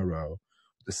 times in a row,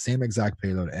 the same exact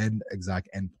payload and exact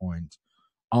endpoint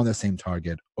on the same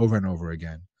target over and over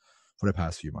again for the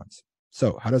past few months.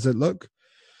 So how does it look?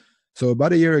 So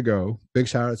about a year ago, big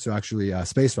shout out to actually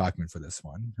Space Raccoon for this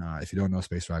one. If you don't know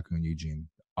Space Raccoon, Eugene,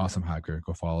 awesome hacker,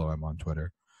 go follow him on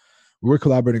Twitter. We were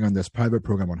collaborating on this private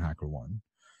program on HackerOne.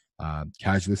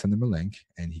 Casually send him a link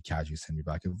and he casually sent me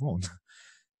back a vuln.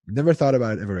 Never thought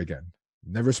about it ever again.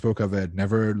 Never spoke of it,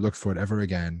 never looked for it ever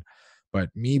again. But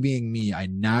me being me, I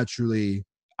naturally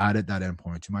added that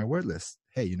endpoint to my word list.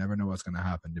 Hey, you never know what's going to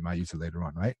happen. They might use it later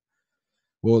on, right?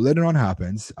 Well, later on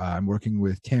happens. I'm working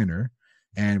with Tanner,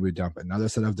 and we dump another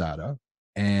set of data.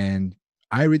 And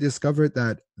I rediscovered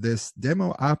that this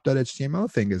demo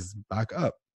app.html thing is back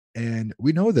up. And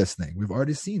we know this thing. We've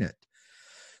already seen it.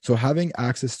 So having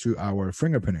access to our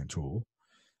fingerprinting tool,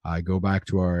 I go back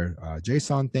to our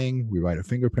JSON thing. We write a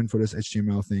fingerprint for this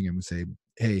HTML thing, and we say,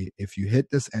 hey, if you hit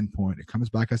this endpoint, it comes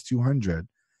back as 200.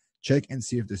 Check and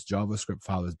see if this JavaScript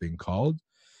file is being called.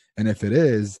 And if it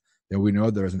is, then we know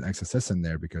there's an XSS in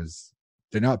there because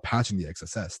they're not patching the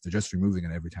XSS. They're just removing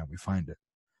it every time we find it.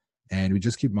 And we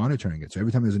just keep monitoring it. So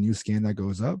every time there's a new scan that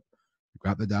goes up, you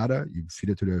grab the data, you feed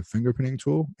it to the fingerprinting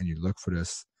tool, and you look for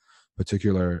this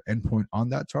particular endpoint on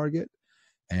that target.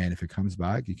 And if it comes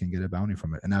back, you can get a bounty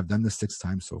from it. And I've done this 6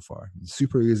 times so far. It's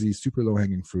super easy, super low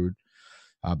hanging fruit,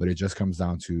 but it just comes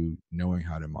down to knowing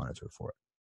how to monitor for it.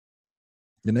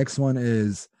 The next one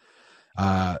is,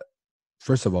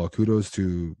 first of all, kudos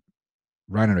to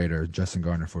Rhinerator, Justin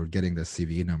Garner, for getting the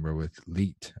CVE number with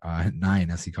leaked 9,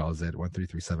 as he calls it,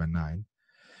 13379.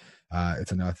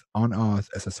 It's an on-auth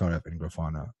SSRF in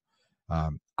Grafana.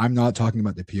 I'm not talking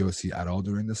about the POC at all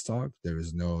during this talk. There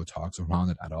is no talks around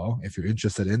it at all. If you're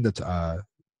interested in the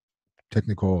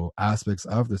technical aspects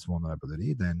of this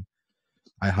vulnerability, then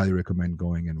I highly recommend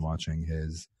going and watching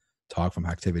his talk from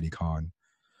ActivityCon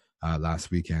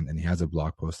last weekend, and he has a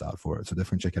blog post out for it. So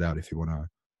definitely check it out if you want to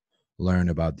learn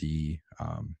about the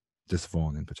this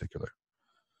vuln in particular.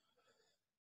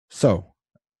 So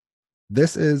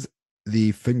this is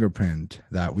the fingerprint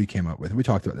that we came up with. We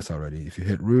talked about this already. If you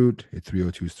hit root, hit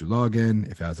 302s to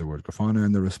login. If it has the word Grafana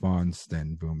in the response,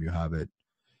 then boom, you have it.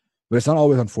 But it's not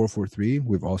always on 443.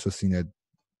 We've also seen it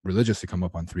religiously come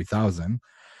up on 3000.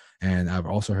 And I've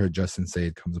also heard Justin say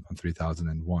it comes up on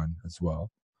 3001 as well.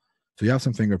 So you have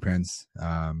some fingerprints.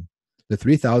 The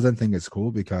 3000 thing is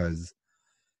cool because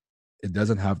it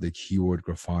doesn't have the keyword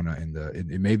Grafana in the,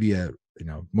 it may be a,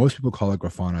 most people call it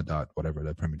Grafana dot whatever,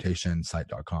 the permutation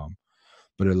site.com.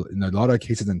 But in a lot of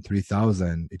cases in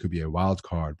 3000, it could be a wild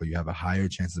card, but you have a higher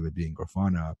chance of it being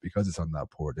Grafana because it's on that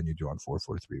port than you do on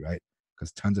 443, right?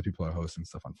 Because tons of people are hosting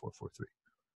stuff on 443.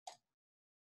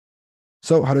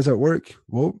 So how does that work?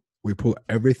 Well, we pull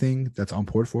everything that's on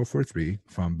port 443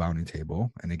 from Bounty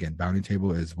Table. And again, Bounty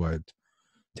Table is what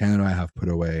Tanner and I have put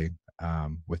away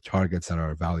with targets that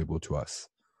are valuable to us.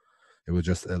 It was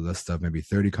just a list of maybe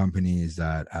 30 companies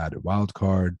that had a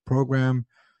wildcard program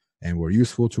and were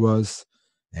useful to us.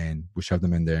 And we shoved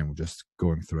them in there and we're just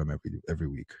going through them every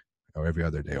week or every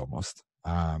other day almost.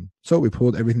 So we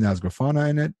pulled everything that has Grafana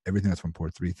in it, everything that's from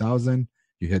port 3000.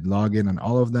 You hit login on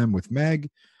all of them with Meg.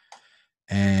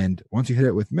 And once you hit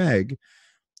it with Meg,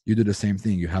 you do the same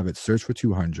thing. You have it search for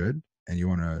 200 and you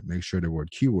want to make sure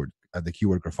the keyword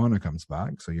Grafana comes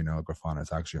back. So you know Grafana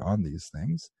is actually on these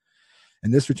things.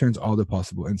 And this returns all the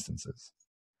possible instances.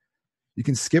 You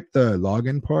can skip the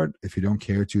login part if you don't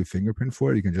care to fingerprint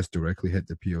for it. You can just directly hit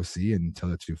the POC and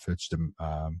tell it to fetch the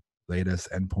latest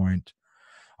endpoint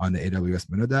on the AWS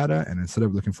metadata. And instead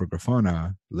of looking for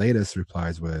Grafana, latest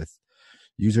replies with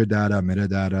user data,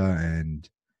 metadata, and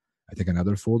I think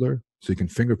another folder. So you can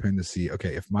fingerprint to see,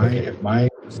 okay, if my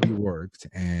POC worked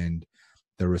and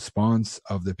the response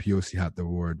of the POC had the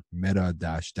word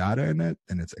meta-data in it,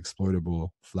 then it's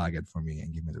exploitable, flag it for me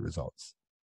and give me the results.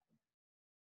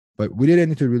 But we didn't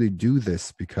need to really do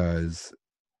this because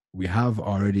we have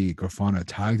already Grafana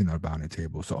tagged in our Bounty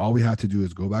Table. So all we had to do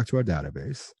is go back to our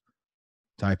database,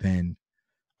 type in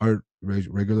our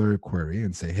regular query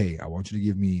and say, hey, I want you to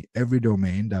give me every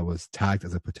domain that was tagged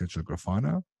as a potential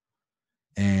Grafana.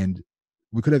 And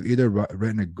we could have either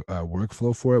written a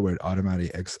workflow for it where it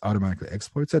automatically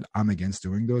exploits it. I'm against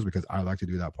doing those because I like to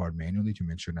do that part manually to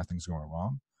make sure nothing's going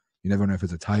wrong. You never know if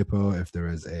it's a typo, if there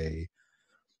is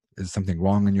something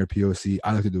wrong in your POC.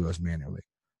 I like to do those manually.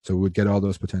 So we would get all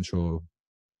those potential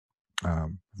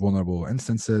vulnerable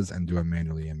instances and do them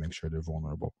manually and make sure they're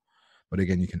vulnerable. But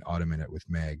again, you can automate it with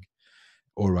Meg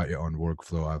or write your own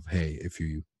workflow of, hey, if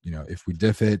we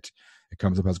diff it, it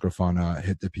comes up as Grafana,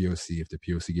 hit the POC. If the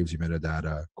POC gives you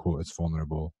metadata, cool, it's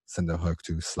vulnerable. Send a hook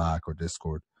to Slack or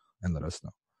Discord and let us know.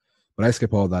 But I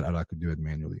skip all that and I could do it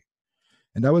manually.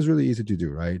 And that was really easy to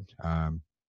do, right?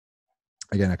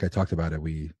 Again, like I talked about it,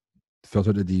 we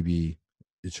filtered the DB.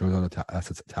 It shows all the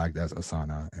assets tagged as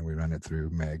Asana, and we ran it through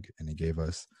Meg, and it gave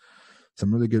us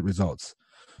some really good results.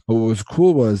 But what was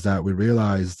cool was that we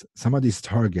realized some of these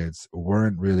targets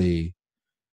weren't really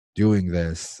doing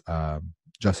this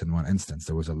just in one instance.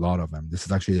 There was a lot of them. This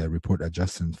is actually a report that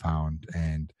Justin found,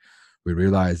 and we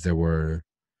realized there were,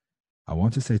 I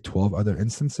want to say 12 other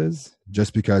instances,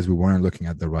 just because we weren't looking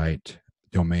at the right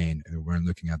domain and we weren't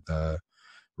looking at the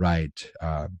right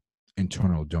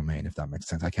internal domain, if that makes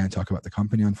sense. I can't talk about the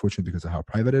company, unfortunately, because of how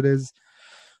private it is,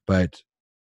 but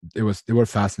they were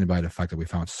fascinated by the fact that we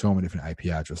found so many different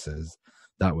IP addresses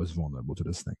that was vulnerable to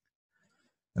this thing.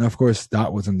 And of course,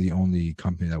 that wasn't the only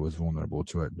company that was vulnerable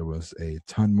to it. There was a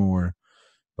ton more,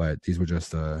 but these were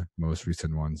just the most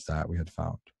recent ones that we had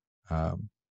found. And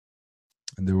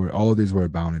all of these were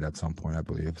bounded at some point, I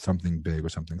believe, something big or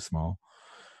something small.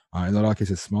 In a lot of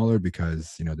cases, smaller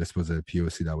because this was a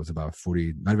POC that was about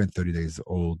 40, not even 30 days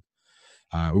old.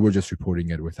 We were just reporting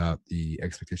it without the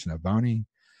expectation of bounty.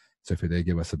 So if they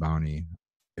give us a bounty,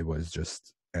 it was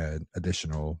just an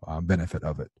additional benefit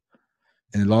of it.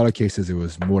 In a lot of cases, it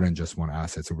was more than just one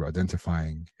asset. So we're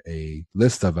identifying a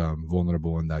list of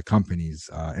vulnerable in that company's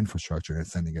infrastructure and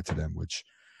sending it to them, which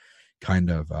kind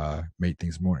of made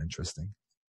things more interesting.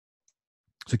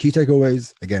 So key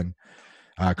takeaways, again,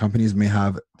 companies may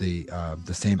have the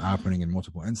same app running in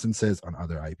multiple instances on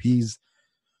other IPs,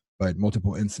 but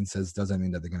multiple instances doesn't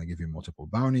mean that they're going to give you multiple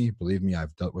bounty. Believe me,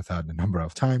 I've dealt with that a number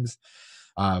of times.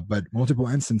 But multiple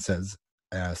instances,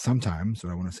 sometimes,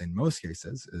 or I want to say in most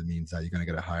cases, it means that you're going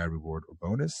to get a higher reward or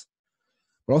bonus.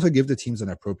 But also give the teams an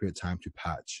appropriate time to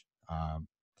patch.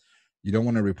 You don't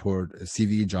want to report a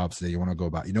CVE jobs today. You want to go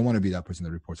back. You don't want to be that person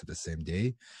that reports it the same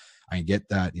day. I get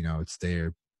that, it's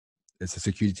the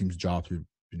security team's job to,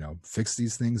 fix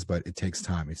these things, but it takes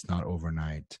time. It's not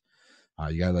overnight.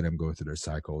 You got to let them go through their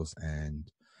cycles and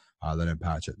let them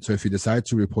patch it. So if you decide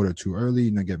to report it too early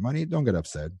and get money, don't get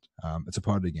upset. It's a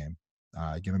part of the game.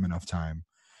 Give them enough time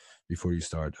before you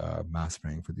start mass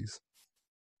spraying for these.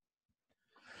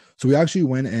 So we actually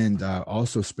went and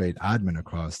also sprayed admin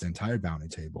across the entire bounty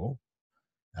table,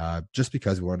 just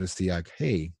because we wanted to see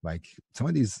hey, some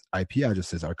of these IP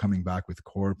addresses are coming back with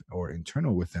corp or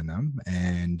internal within them,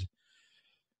 and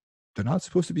they're not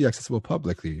supposed to be accessible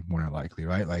publicly, more than likely,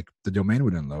 right? Like the domain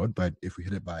wouldn't load, but if we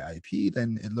hit it by IP,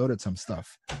 then it loaded some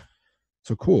stuff.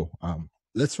 So cool.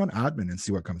 Let's run admin and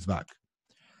see what comes back.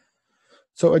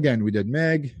 So again, we did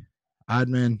Meg,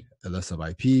 admin, a list of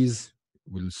IPs.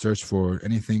 We'll search for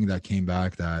anything that came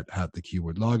back that had the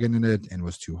keyword login in it and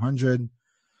was 200.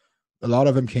 A lot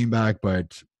of them came back,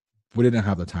 but we didn't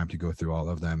have the time to go through all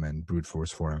of them and brute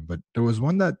force for them. But there was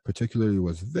one that particularly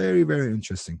was very, very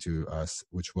interesting to us,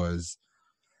 which was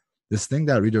this thing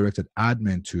that redirected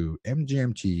admin to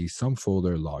MGMT, some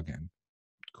folder login.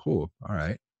 Cool. All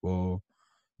right. Well,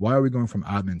 why are we going from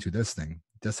admin to this thing?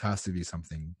 This has to be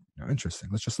something interesting.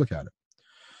 Let's just look at it.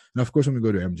 Now, of course, when we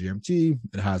go to MGMT,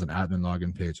 it has an admin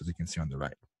login page, as you can see on the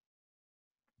right.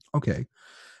 Okay.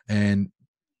 And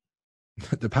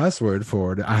the password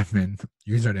for the admin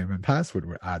username and password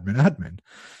were admin.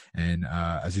 And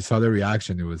as you saw the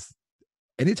reaction, it was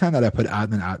anytime that I put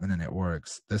admin and it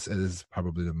works, this is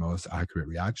probably the most accurate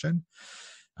reaction.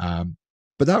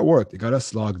 But that worked. It got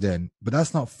us logged in. But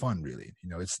that's not fun, really.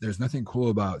 There's nothing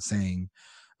cool about saying,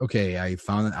 okay, I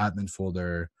found an admin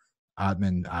folder,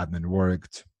 admin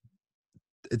worked.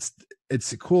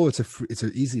 It's cool. It's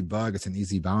an easy bug. It's an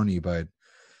easy bounty. But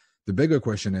the bigger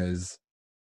question is,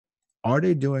 are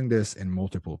they doing this in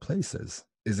multiple places?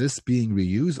 Is this being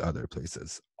reused other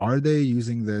places? Are they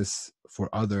using this for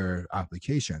other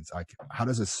applications? Like, how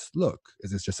does this look? Is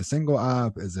this just a single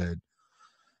app? Is it?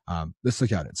 Let's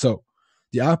look at it. So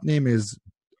the app name is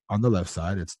on the left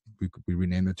side. We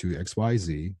renamed it to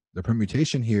XYZ. The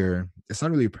permutation here, it's not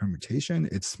really a permutation.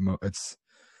 It's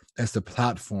the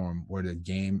platform where the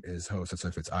game is hosted. So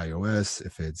if it's iOS,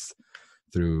 if it's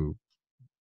through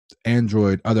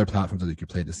Android, other platforms that you could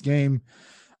play this game.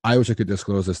 I wish I could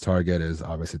disclose this target is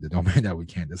obviously the domain that we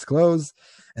can't disclose.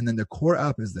 And then the core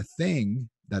app is the thing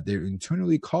that they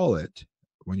internally call it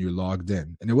when you're logged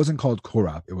in. And it wasn't called core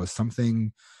app. It was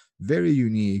something very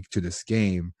unique to this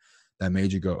game that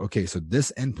made you go, okay, so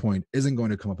this endpoint isn't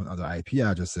going to come up on other IP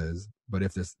addresses. But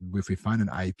if we find an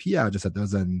IP address that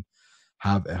doesn't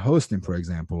have a hostname, for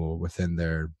example, within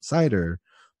their CIDR,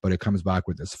 but it comes back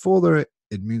with this folder,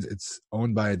 it means it's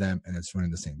owned by them and it's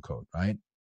running the same code, right?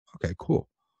 Okay, cool.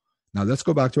 Now let's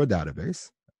go back to our database.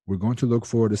 We're going to look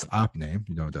for this app name,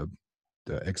 the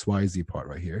XYZ part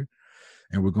right here.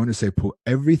 And we're going to say pull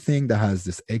everything that has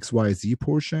this XYZ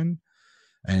portion.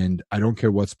 And I don't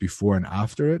care what's before and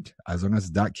after it, as long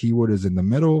as that keyword is in the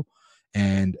middle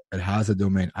and it has a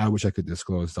domain I wish I could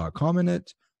disclose.com in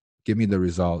it, give me the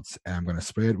results. And I'm going to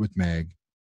spray it with Meg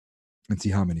and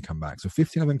see how many come back. So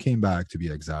 15 of them came back, to be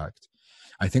exact.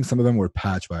 I think some of them were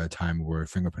patched by the time we were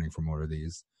fingerprinting for more of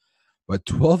these. But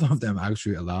 12 of them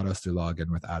actually allowed us to log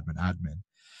in with admin.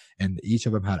 And each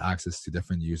of them had access to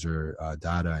different user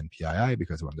data and PII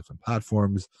because they were on different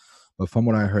platforms. But from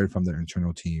what I heard from their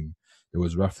internal team, there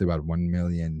was roughly about 1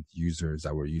 million users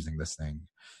that were using this thing.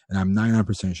 And I'm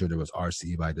 99% sure there was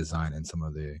RCE by design in some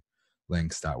of the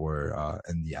links that were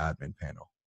in the admin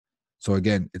panel. So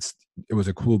again, it was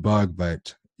a cool bug,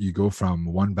 but you go from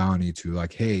one bounty to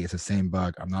hey, it's the same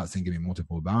bug. I'm not saying give me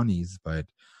multiple bounties, but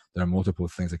there are multiple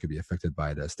things that could be affected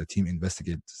by this. The team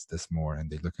investigates this more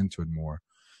and they look into it more.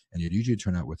 And you'd usually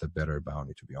turn out with a better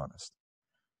bounty, to be honest.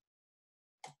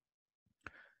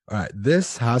 All right,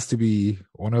 this has to be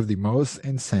one of the most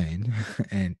insane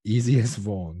and easiest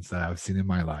vulns that I've seen in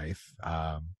my life.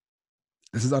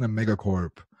 This is on a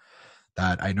megacorp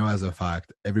that I know as a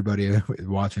fact, everybody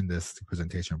watching this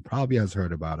presentation probably has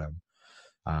heard about them.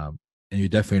 And you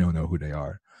definitely don't know who they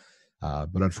are.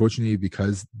 But unfortunately,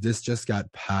 because this just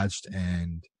got patched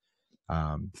and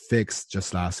fixed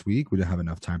just last week, we didn't have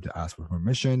enough time to ask for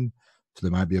permission. So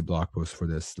there might be a blog post for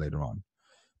this later on.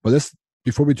 But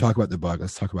before we talk about the bug,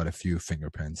 let's talk about a few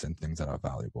fingerprints and things that are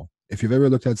valuable. If you've ever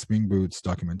looked at Spring Boot's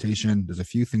documentation, there's a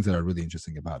few things that are really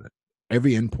interesting about it.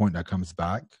 Every endpoint that comes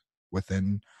back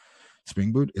within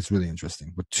Spring Boot, it's really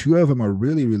interesting. But two of them are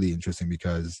really, really interesting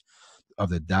because of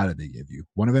the data they give you.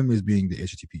 One of them is being the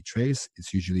HTTP trace.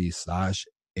 It's usually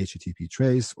 /HTTP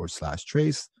trace or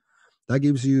 /trace. That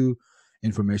gives you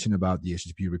information about the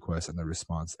HTTP request and the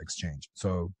response exchange.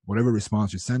 So whatever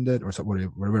response you send it, or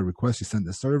whatever request you send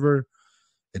the server,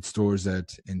 it stores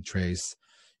it in trace,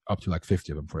 up to like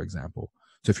 50 of them, for example.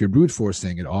 So if you're brute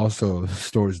forcing, it also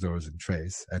stores those in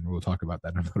trace, and we'll talk about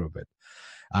that in a little bit.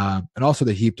 And also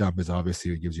the heap dump is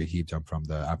obviously, it gives you a heap dump from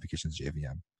the application's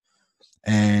JVM.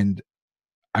 And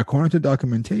according to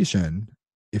documentation,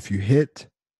 if you hit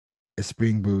a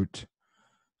Spring Boot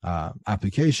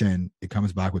application, it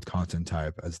comes back with content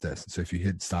type as this. So if you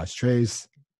hit /trace,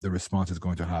 the response is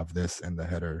going to have this in the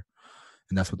header,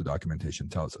 and that's what the documentation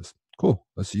tells us. Cool.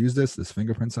 Let's use this. Let's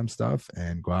fingerprint some stuff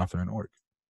and go after an org.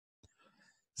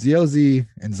 ZLZ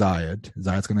and Zayed.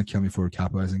 Zayed's going to kill me for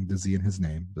capitalizing the Z in his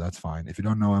name, but that's fine. If you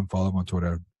don't know him, follow him on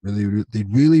Twitter. They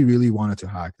really wanted to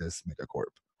hack this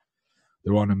megacorp.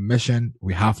 They were on a mission.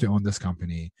 We have to own this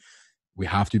company. We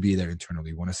have to be there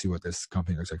internally. We want to see what this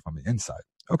company looks like from the inside.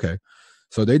 Okay.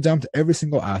 So they dumped every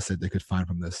single asset they could find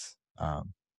from this,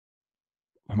 from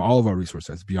all of our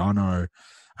resources, beyond our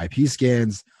IP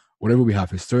scans, whatever we have,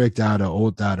 historic data,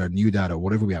 old data, new data,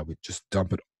 whatever we have, we just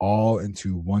dump it all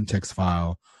into one text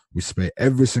file. We spray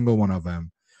every single one of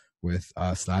them with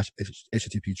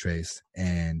 /HTTP trace,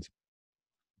 and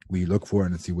we look for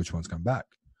it and see which ones come back.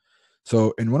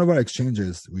 So in one of our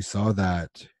exchanges, we saw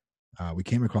that we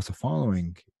came across the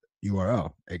following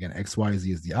URL. Again,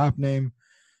 XYZ is the app name.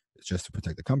 It's just to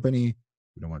protect the company.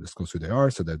 We don't want to disclose who they are,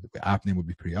 so that the app name would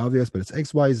be pretty obvious, but it's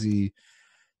XYZ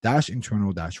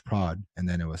 -internal -prod, and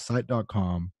then it was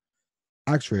site.com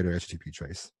actuator HTTP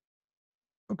trace.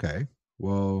 Okay,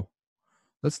 well,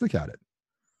 let's look at it.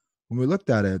 When we looked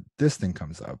at it, this thing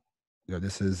comes up.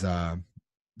 This is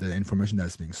the information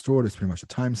that's being stored. It's pretty much a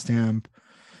timestamp,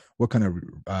 what kind of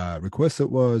request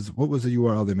it was, what was the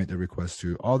URL they made the request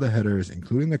to, all the headers,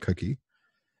 including the cookie,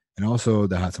 and also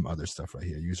they had some other stuff right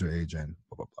here, user agent,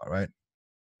 blah, blah, blah, right?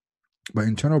 But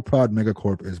internal prod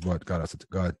megacorp is what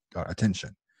got our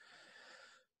attention.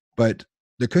 But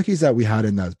the cookies that we had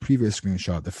in that previous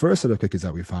screenshot, the first set of cookies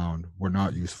that we found were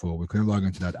not useful. We couldn't log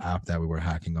into that app that we were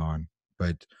hacking on.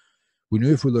 But we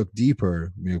knew if we looked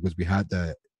deeper, because we had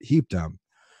the heap dump,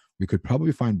 we could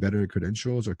probably find better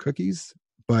credentials or cookies.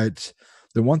 But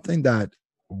the one thing that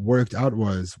worked out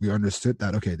was we understood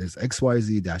that, okay, there's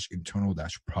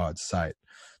XYZ-internal-prod site.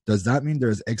 Does that mean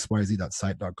there's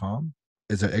XYZ.site.com?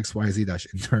 Is there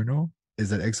XYZ-internal? Is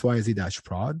that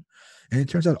XYZ-prod? And it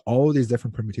turns out all of these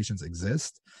different permutations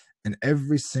exist, and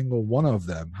every single one of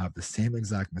them have the same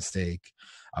exact mistake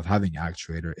of having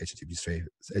actuator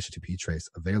HTTP trace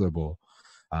available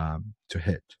to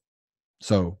hit.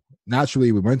 So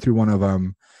naturally, we went through one of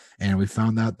them, and we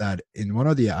found out that in one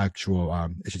of the actual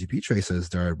HTTP traces,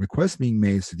 there are requests being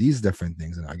made to these different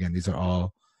things. And again, these are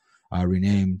all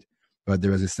renamed, but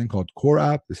there is this thing called core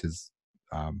app. This is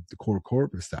the core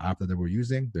corp is the app that they were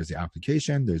using. There's the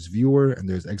application, there's viewer, and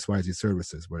there's XYZ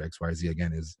services, where XYZ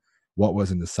again is what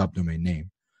was in the subdomain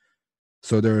name.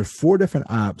 So there are 4 different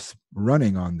apps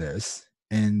running on this,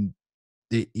 and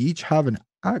they each have an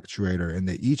actuator, and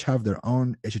they each have their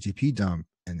own HTTP dump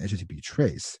and HTTP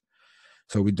trace.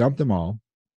 So we dumped them all.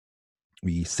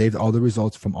 We saved all the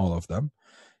results from all of them.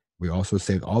 We also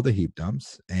saved all the heap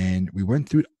dumps, and we went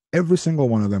through every single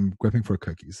one of them, gripping for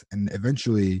cookies. And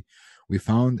eventually we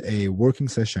found a working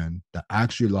session that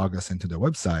actually logged us into the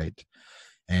website,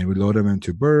 and we loaded them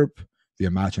into Burp via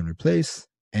match and replace.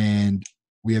 And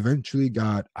we eventually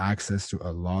got access to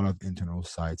a lot of internal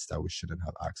sites that we shouldn't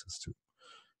have access to.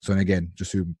 So, and again,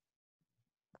 just to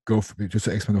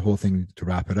explain the whole thing, to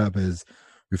wrap it up, is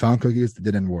we found cookies that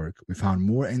didn't work. We found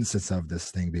more instances of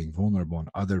this thing being vulnerable in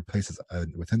other places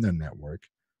within their network.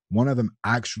 One of them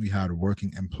actually had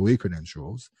working employee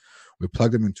credentials. We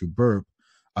plugged them into Burp,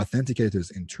 authenticated to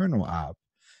this internal app,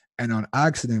 and on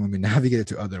accident, when we navigated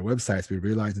to other websites, we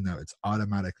realized that it's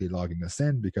automatically logging us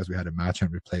in because we had a match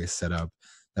and replace set up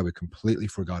that we completely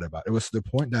forgot about. It was to the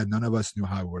point that none of us knew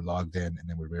how we were logged in, and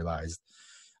then we realized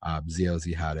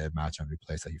ZLZ had a match and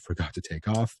replace that he forgot to take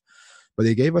off. But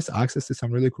they gave us access to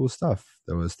some really cool stuff.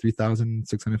 There was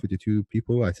 3,652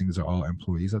 people. I think these are all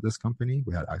employees of this company.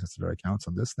 We had access to their accounts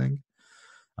on this thing.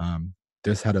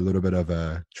 This had a little bit of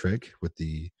a trick with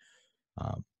the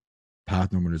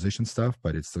path normalization stuff,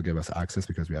 but it still gave us access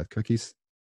because we had cookies.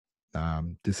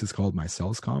 This is called my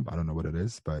sales comp. I don't know what it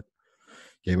is, but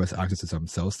gave us access to some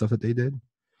sales stuff that they did.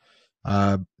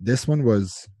 This one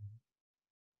was,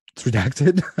 it's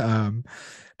redacted,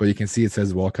 but you can see it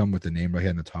says welcome with the name right here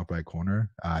in the top right corner.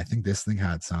 I think this thing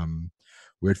had some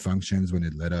weird functions when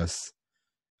it let us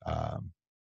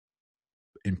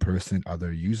impersonate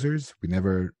other users. We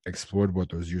never explored what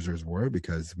those users were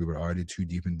because we were already too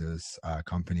deep in this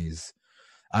company's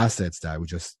assets that we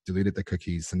just deleted the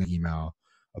cookies, sent an email,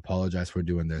 apologize for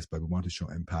doing this, but we want to show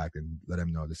impact and let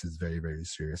them know this is very, very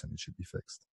serious and it should be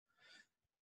fixed.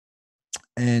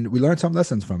 And we learned some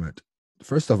lessons from it.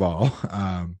 First of all,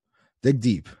 dig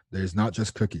deep. There's not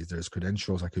just cookies. There's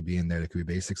credentials that could be in there. It could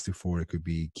be base64. It could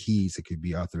be keys. It could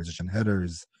be authorization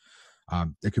headers.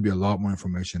 There could be a lot more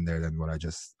information there than what I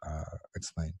just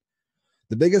explained.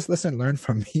 The biggest lesson learned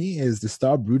from me is to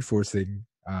stop brute forcing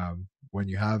when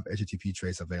you have HTTP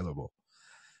trace available.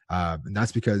 And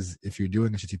that's because if you're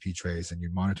doing HTTP trace and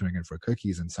you're monitoring it for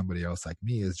cookies and somebody else like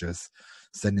me is just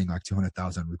sending like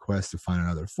 200,000 requests to find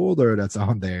another folder that's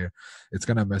on there, it's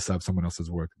going to mess up someone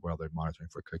else's work while they're monitoring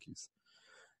for cookies.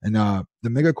 And the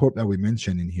megacorp that we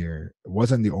mentioned in here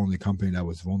wasn't the only company that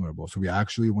was vulnerable. So we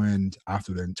actually went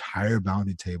after the entire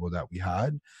bounty table that we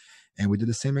had, and we did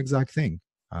the same exact thing.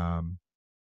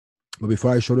 But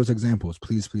before I show those examples,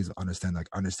 please understand, like,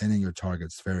 understanding your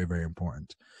targets is very, very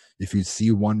important. If you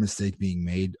see one mistake being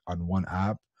made on one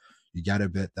app, you got to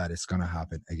bet that it's going to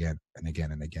happen again and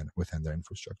again and again within their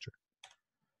infrastructure.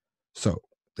 So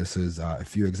this is a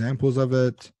few examples of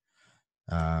it.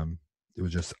 It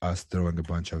was just us throwing a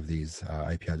bunch of these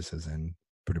IP addresses and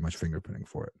pretty much fingerprinting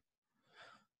for it.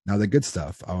 Now the good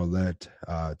stuff, I'll let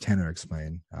Tanner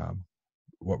explain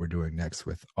what we're doing next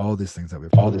with all these things that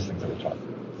we've talked about.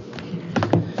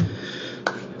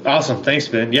 Awesome. Thanks,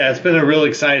 Ben. Yeah, it's been a real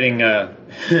exciting, to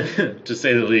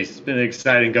say the least. It's been an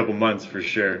exciting couple months for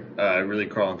sure. Really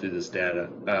crawling through this data.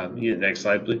 You get next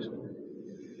slide, please.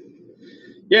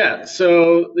 Yeah,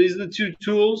 so these are the two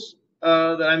tools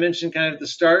that I mentioned kind of at the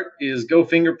start is Go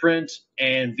Fingerprint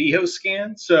and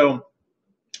vHostScan. So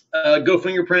Go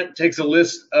Fingerprint takes a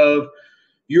list of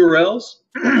URLs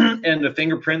and the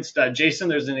fingerprints.json.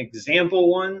 There's an example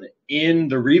one in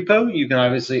the repo. You can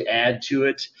obviously add to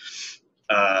it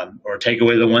or take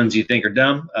away the ones you think are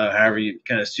dumb, however you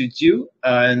kind of suits you.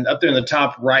 And up there in the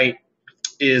top right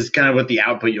is kind of what the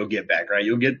output you'll get back, right?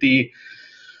 You'll get the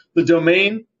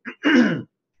domain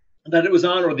that it was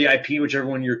on, or the IP, whichever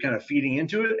one you're kind of feeding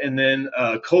into it, and then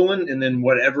colon, and then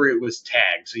whatever it was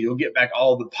tagged. So you'll get back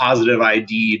all the positive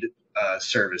ID'd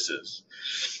services.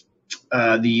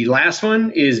 The last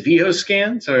one is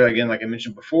vHostScan. So again, like I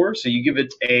mentioned before, so you give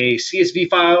it a CSV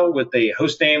file with a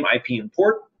host name, IP, and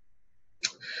port.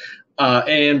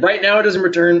 And right now it doesn't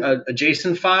return a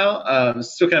JSON file.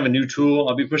 It's still kind of a new tool.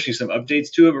 I'll be pushing some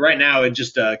updates to it, but right now it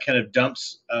just kind of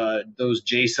dumps those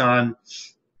JSON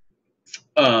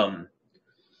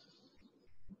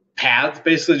paths,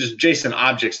 basically just JSON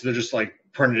objects. They're just like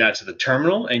printed out to the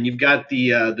terminal, and you've got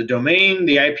the domain,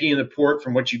 the IP, and the port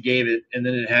from what you gave it, and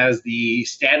then it has the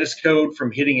status code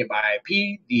from hitting it by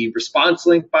IP, the response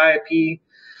link by IP,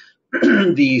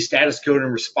 the status code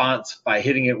and response by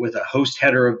hitting it with a host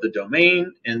header of the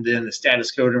domain, and then the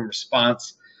status code and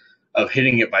response of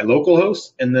hitting it by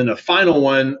localhost, and then a final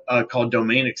one called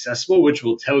domain accessible, which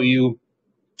will tell you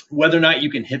whether or not you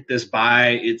can hit this by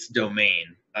its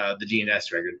domain, the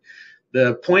DNS record.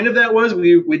 The point of that was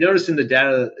we noticed in the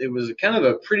data it was kind of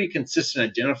a pretty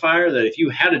consistent identifier that if you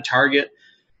had a target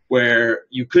where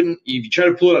you couldn't, if you try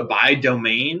to pull it up by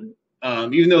domain,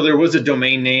 even though there was a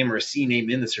domain name or a CNAME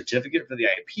in the certificate for the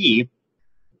IP,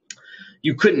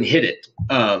 you couldn't hit it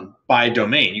by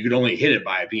domain. You could only hit it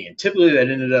by IP. And typically that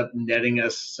ended up netting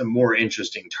us some more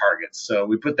interesting targets. So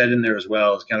we put that in there as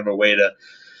well as kind of a way to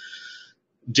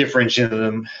differentiate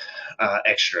them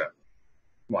extra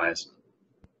wise.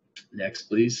 Next,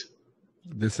 please.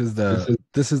 This is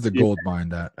the gold mine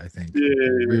that I think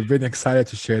we've been excited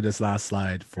to share this last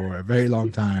slide for a very long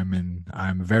time, and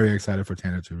I'm very excited for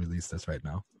Tanner to release this right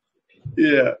now.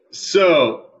 Yeah.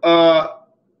 So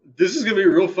this is going to be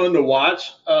real fun to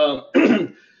watch.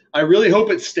 I really hope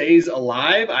it stays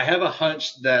alive. I have a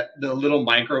hunch that the little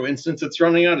micro instance it's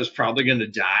running on is probably going to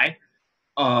die.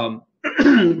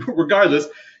 Regardless,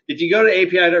 if you go to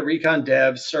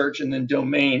api.recon.dev, search, and then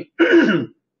domain,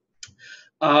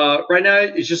 right now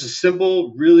it's just a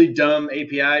simple, really dumb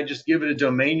API. Just give it a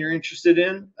domain you're interested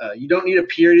in. You don't need a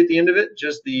period at the end of it,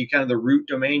 just the kind of the root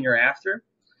domain you're after.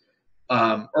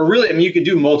 Or really, I mean, you can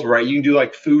do multiple, right? You can do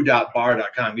like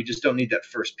foo.bar.com. You just don't need that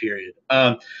first period.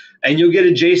 And you'll get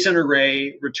a JSON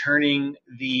array returning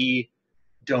the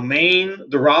domain,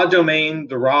 the raw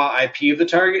IP of the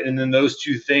target, and then those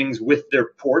two things with their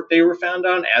port they were found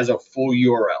on as a full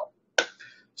URL.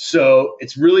 So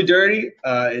it's really dirty.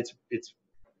 It's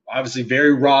obviously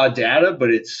very raw data,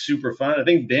 but it's super fun. I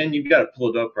think, Ben, you've got to pull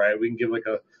it up, right? We can give like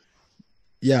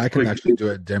Yeah, I can quick. actually do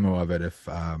a demo of it if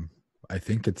I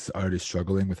think it's already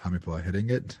struggling with how many people are hitting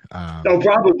it. Oh,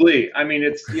 probably. I mean,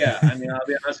 it's yeah. I mean, I'll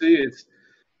be honest with you. It's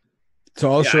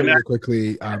So I'll yeah. show I it mean, really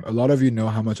quickly. A lot of you know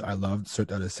how much I loved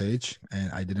Cert.sh,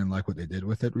 and I didn't like what they did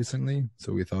with it recently.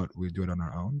 So we thought we'd do it on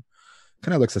our own.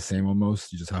 Kind of looks the same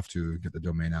almost. You just have to get the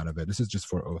domain out of it. This is just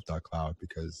for oath.cloud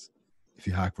because if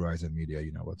you hack Verizon Media,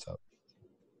 you know what's up.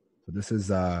 So this is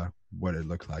what it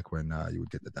looked like when you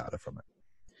would get the data from it.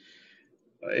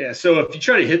 yeah. So if you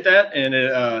try to hit that and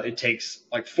it takes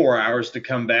like 4 hours to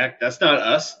come back, that's not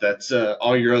us. That's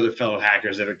all your other fellow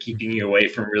hackers that are keeping you away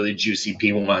from really juicy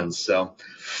P1s. So,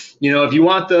 if you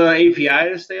want the API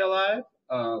to stay alive,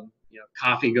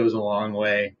 coffee goes a long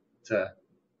way to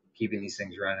keeping these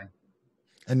things running.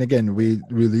 And again, we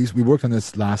worked on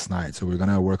this last night, so we're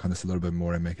gonna work on this a little bit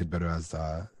more and make it better as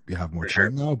we have more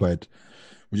time now. But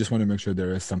we just want to make sure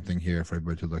there is something here for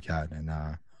everybody to look at. And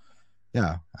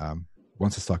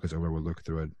once the stock is over, we'll look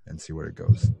through it and see where it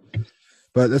goes.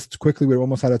 But let's quickly, we're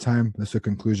almost out of time. Let's do a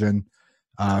conclusion.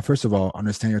 First of all,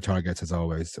 understand your targets as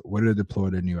always. Where do they deploy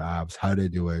their new apps? How do they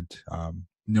do it?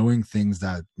 Knowing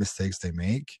mistakes they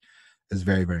make is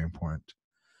very, very important.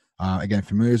 Again,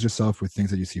 familiarize yourself with things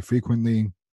that you see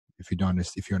frequently. If you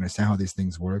understand how these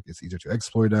things work, it's easier to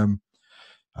exploit them.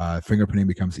 Fingerprinting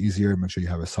becomes easier. Make sure you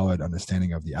have a solid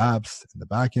understanding of the apps and the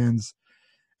backends.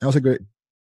 And also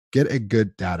get a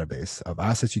good database of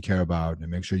assets you care about and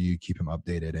make sure you keep them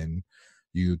updated and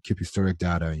you keep historic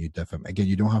data and you again,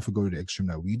 you don't have to go to the extreme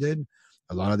that we did.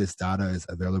 A lot of this data is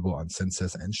available on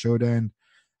Census and Shodan.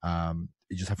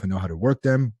 You just have to know how to work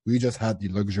them. We just had the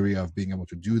luxury of being able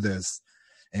to do this,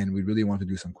 and we really want to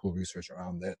do some cool research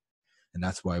around it. And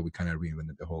that's why we kind of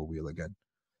reinvented the whole wheel again.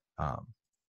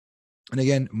 And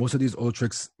again, most of these are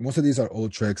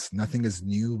old tricks. Nothing is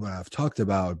new what I've talked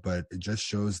about, but it just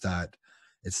shows that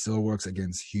it still works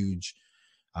against huge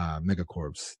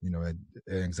megacorps. An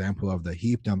example of the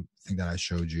heap dump thing that I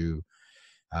showed you,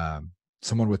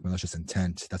 someone with malicious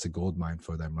intent, that's a gold mine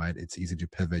for them, right? It's easy to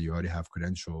pivot. You already have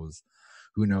credentials.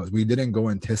 Who knows? We didn't go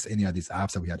and test any of these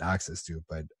apps that we had access to,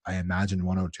 but I imagine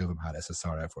one or two of them had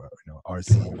SSRF or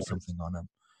RC or something on them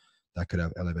that could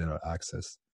have elevated our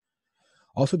access.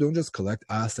 Also, don't just collect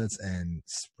assets and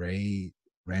spray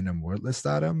random word lists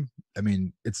at them. I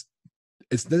mean,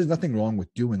 there's nothing wrong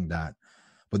with doing that,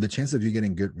 but the chance of you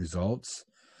getting good results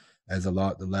is a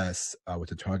lot less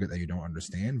with a target that you don't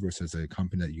understand versus a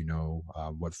company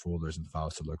that what folders and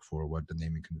files to look for, what the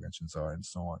naming conventions are, and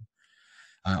so on.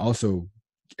 Also,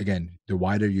 again, the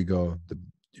wider you go,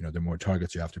 the more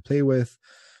targets you have to play with.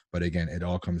 But again, it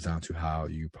all comes down to how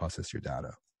you process your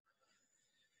data.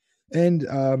 And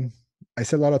I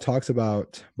said a lot of talks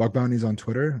about bug bounties on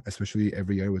Twitter, especially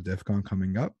every year with DEF CON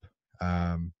coming up.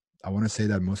 I want to say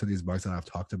that most of these bugs that I've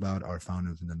talked about are found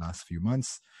within the last few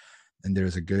months, and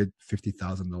there's a good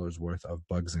 $50,000 worth of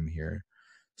bugs in here.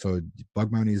 So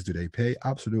bug bounties, do they pay?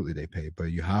 Absolutely they pay, but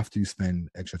you have to spend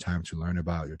extra time to learn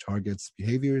about your targets'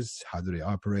 behaviors, how do they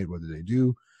operate, what do they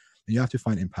do, and you have to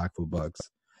find impactful bugs.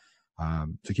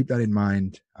 So keep that in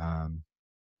mind.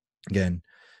 Again,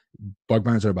 bug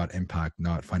bounties are about impact,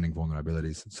 not finding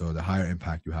vulnerabilities. So the higher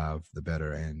impact you have, the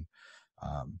better, and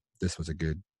this was a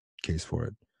good case for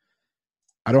it.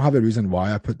 I don't have a reason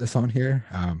why I put this on here.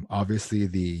 Obviously,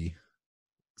 the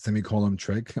semicolon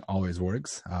trick always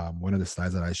works. One of the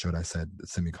slides that I showed, I said the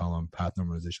semicolon path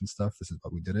normalization stuff. This is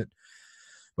what we did it.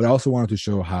 But I also wanted to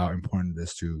show how important it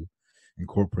is to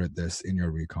incorporate this in your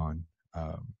recon.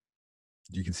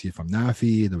 You can see it from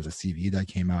NAFI. There was a CVE that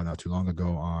came out not too long ago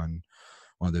on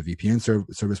one of the VPN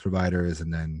service providers,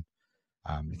 and then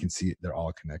you can see they're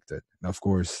all connected. And of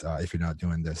course, if you're not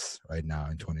doing this right now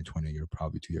in 2020, you're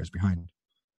probably 2 years behind.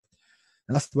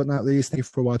 And last but not least, thank you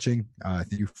for watching.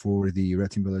 Thank you for the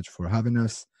Red Team Village for having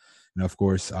us. And of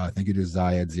course, thank you to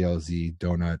Zayed, ZLZ,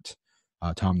 Donut,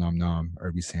 Tom Nom Nom,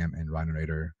 Irby Sam, and Rhino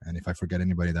Raider. And if I forget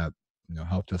anybody that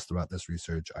helped us throughout this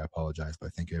research, I apologize.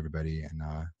 But thank you, everybody, and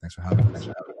thanks for having us.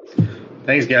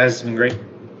 Thanks, guys. It's been great.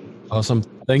 Awesome.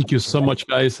 Thank you so much,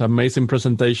 guys. Amazing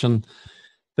presentation.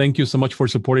 Thank you so much for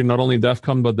supporting not only DEF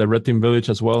CON, but the Red Team Village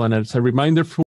as well. And as a reminder for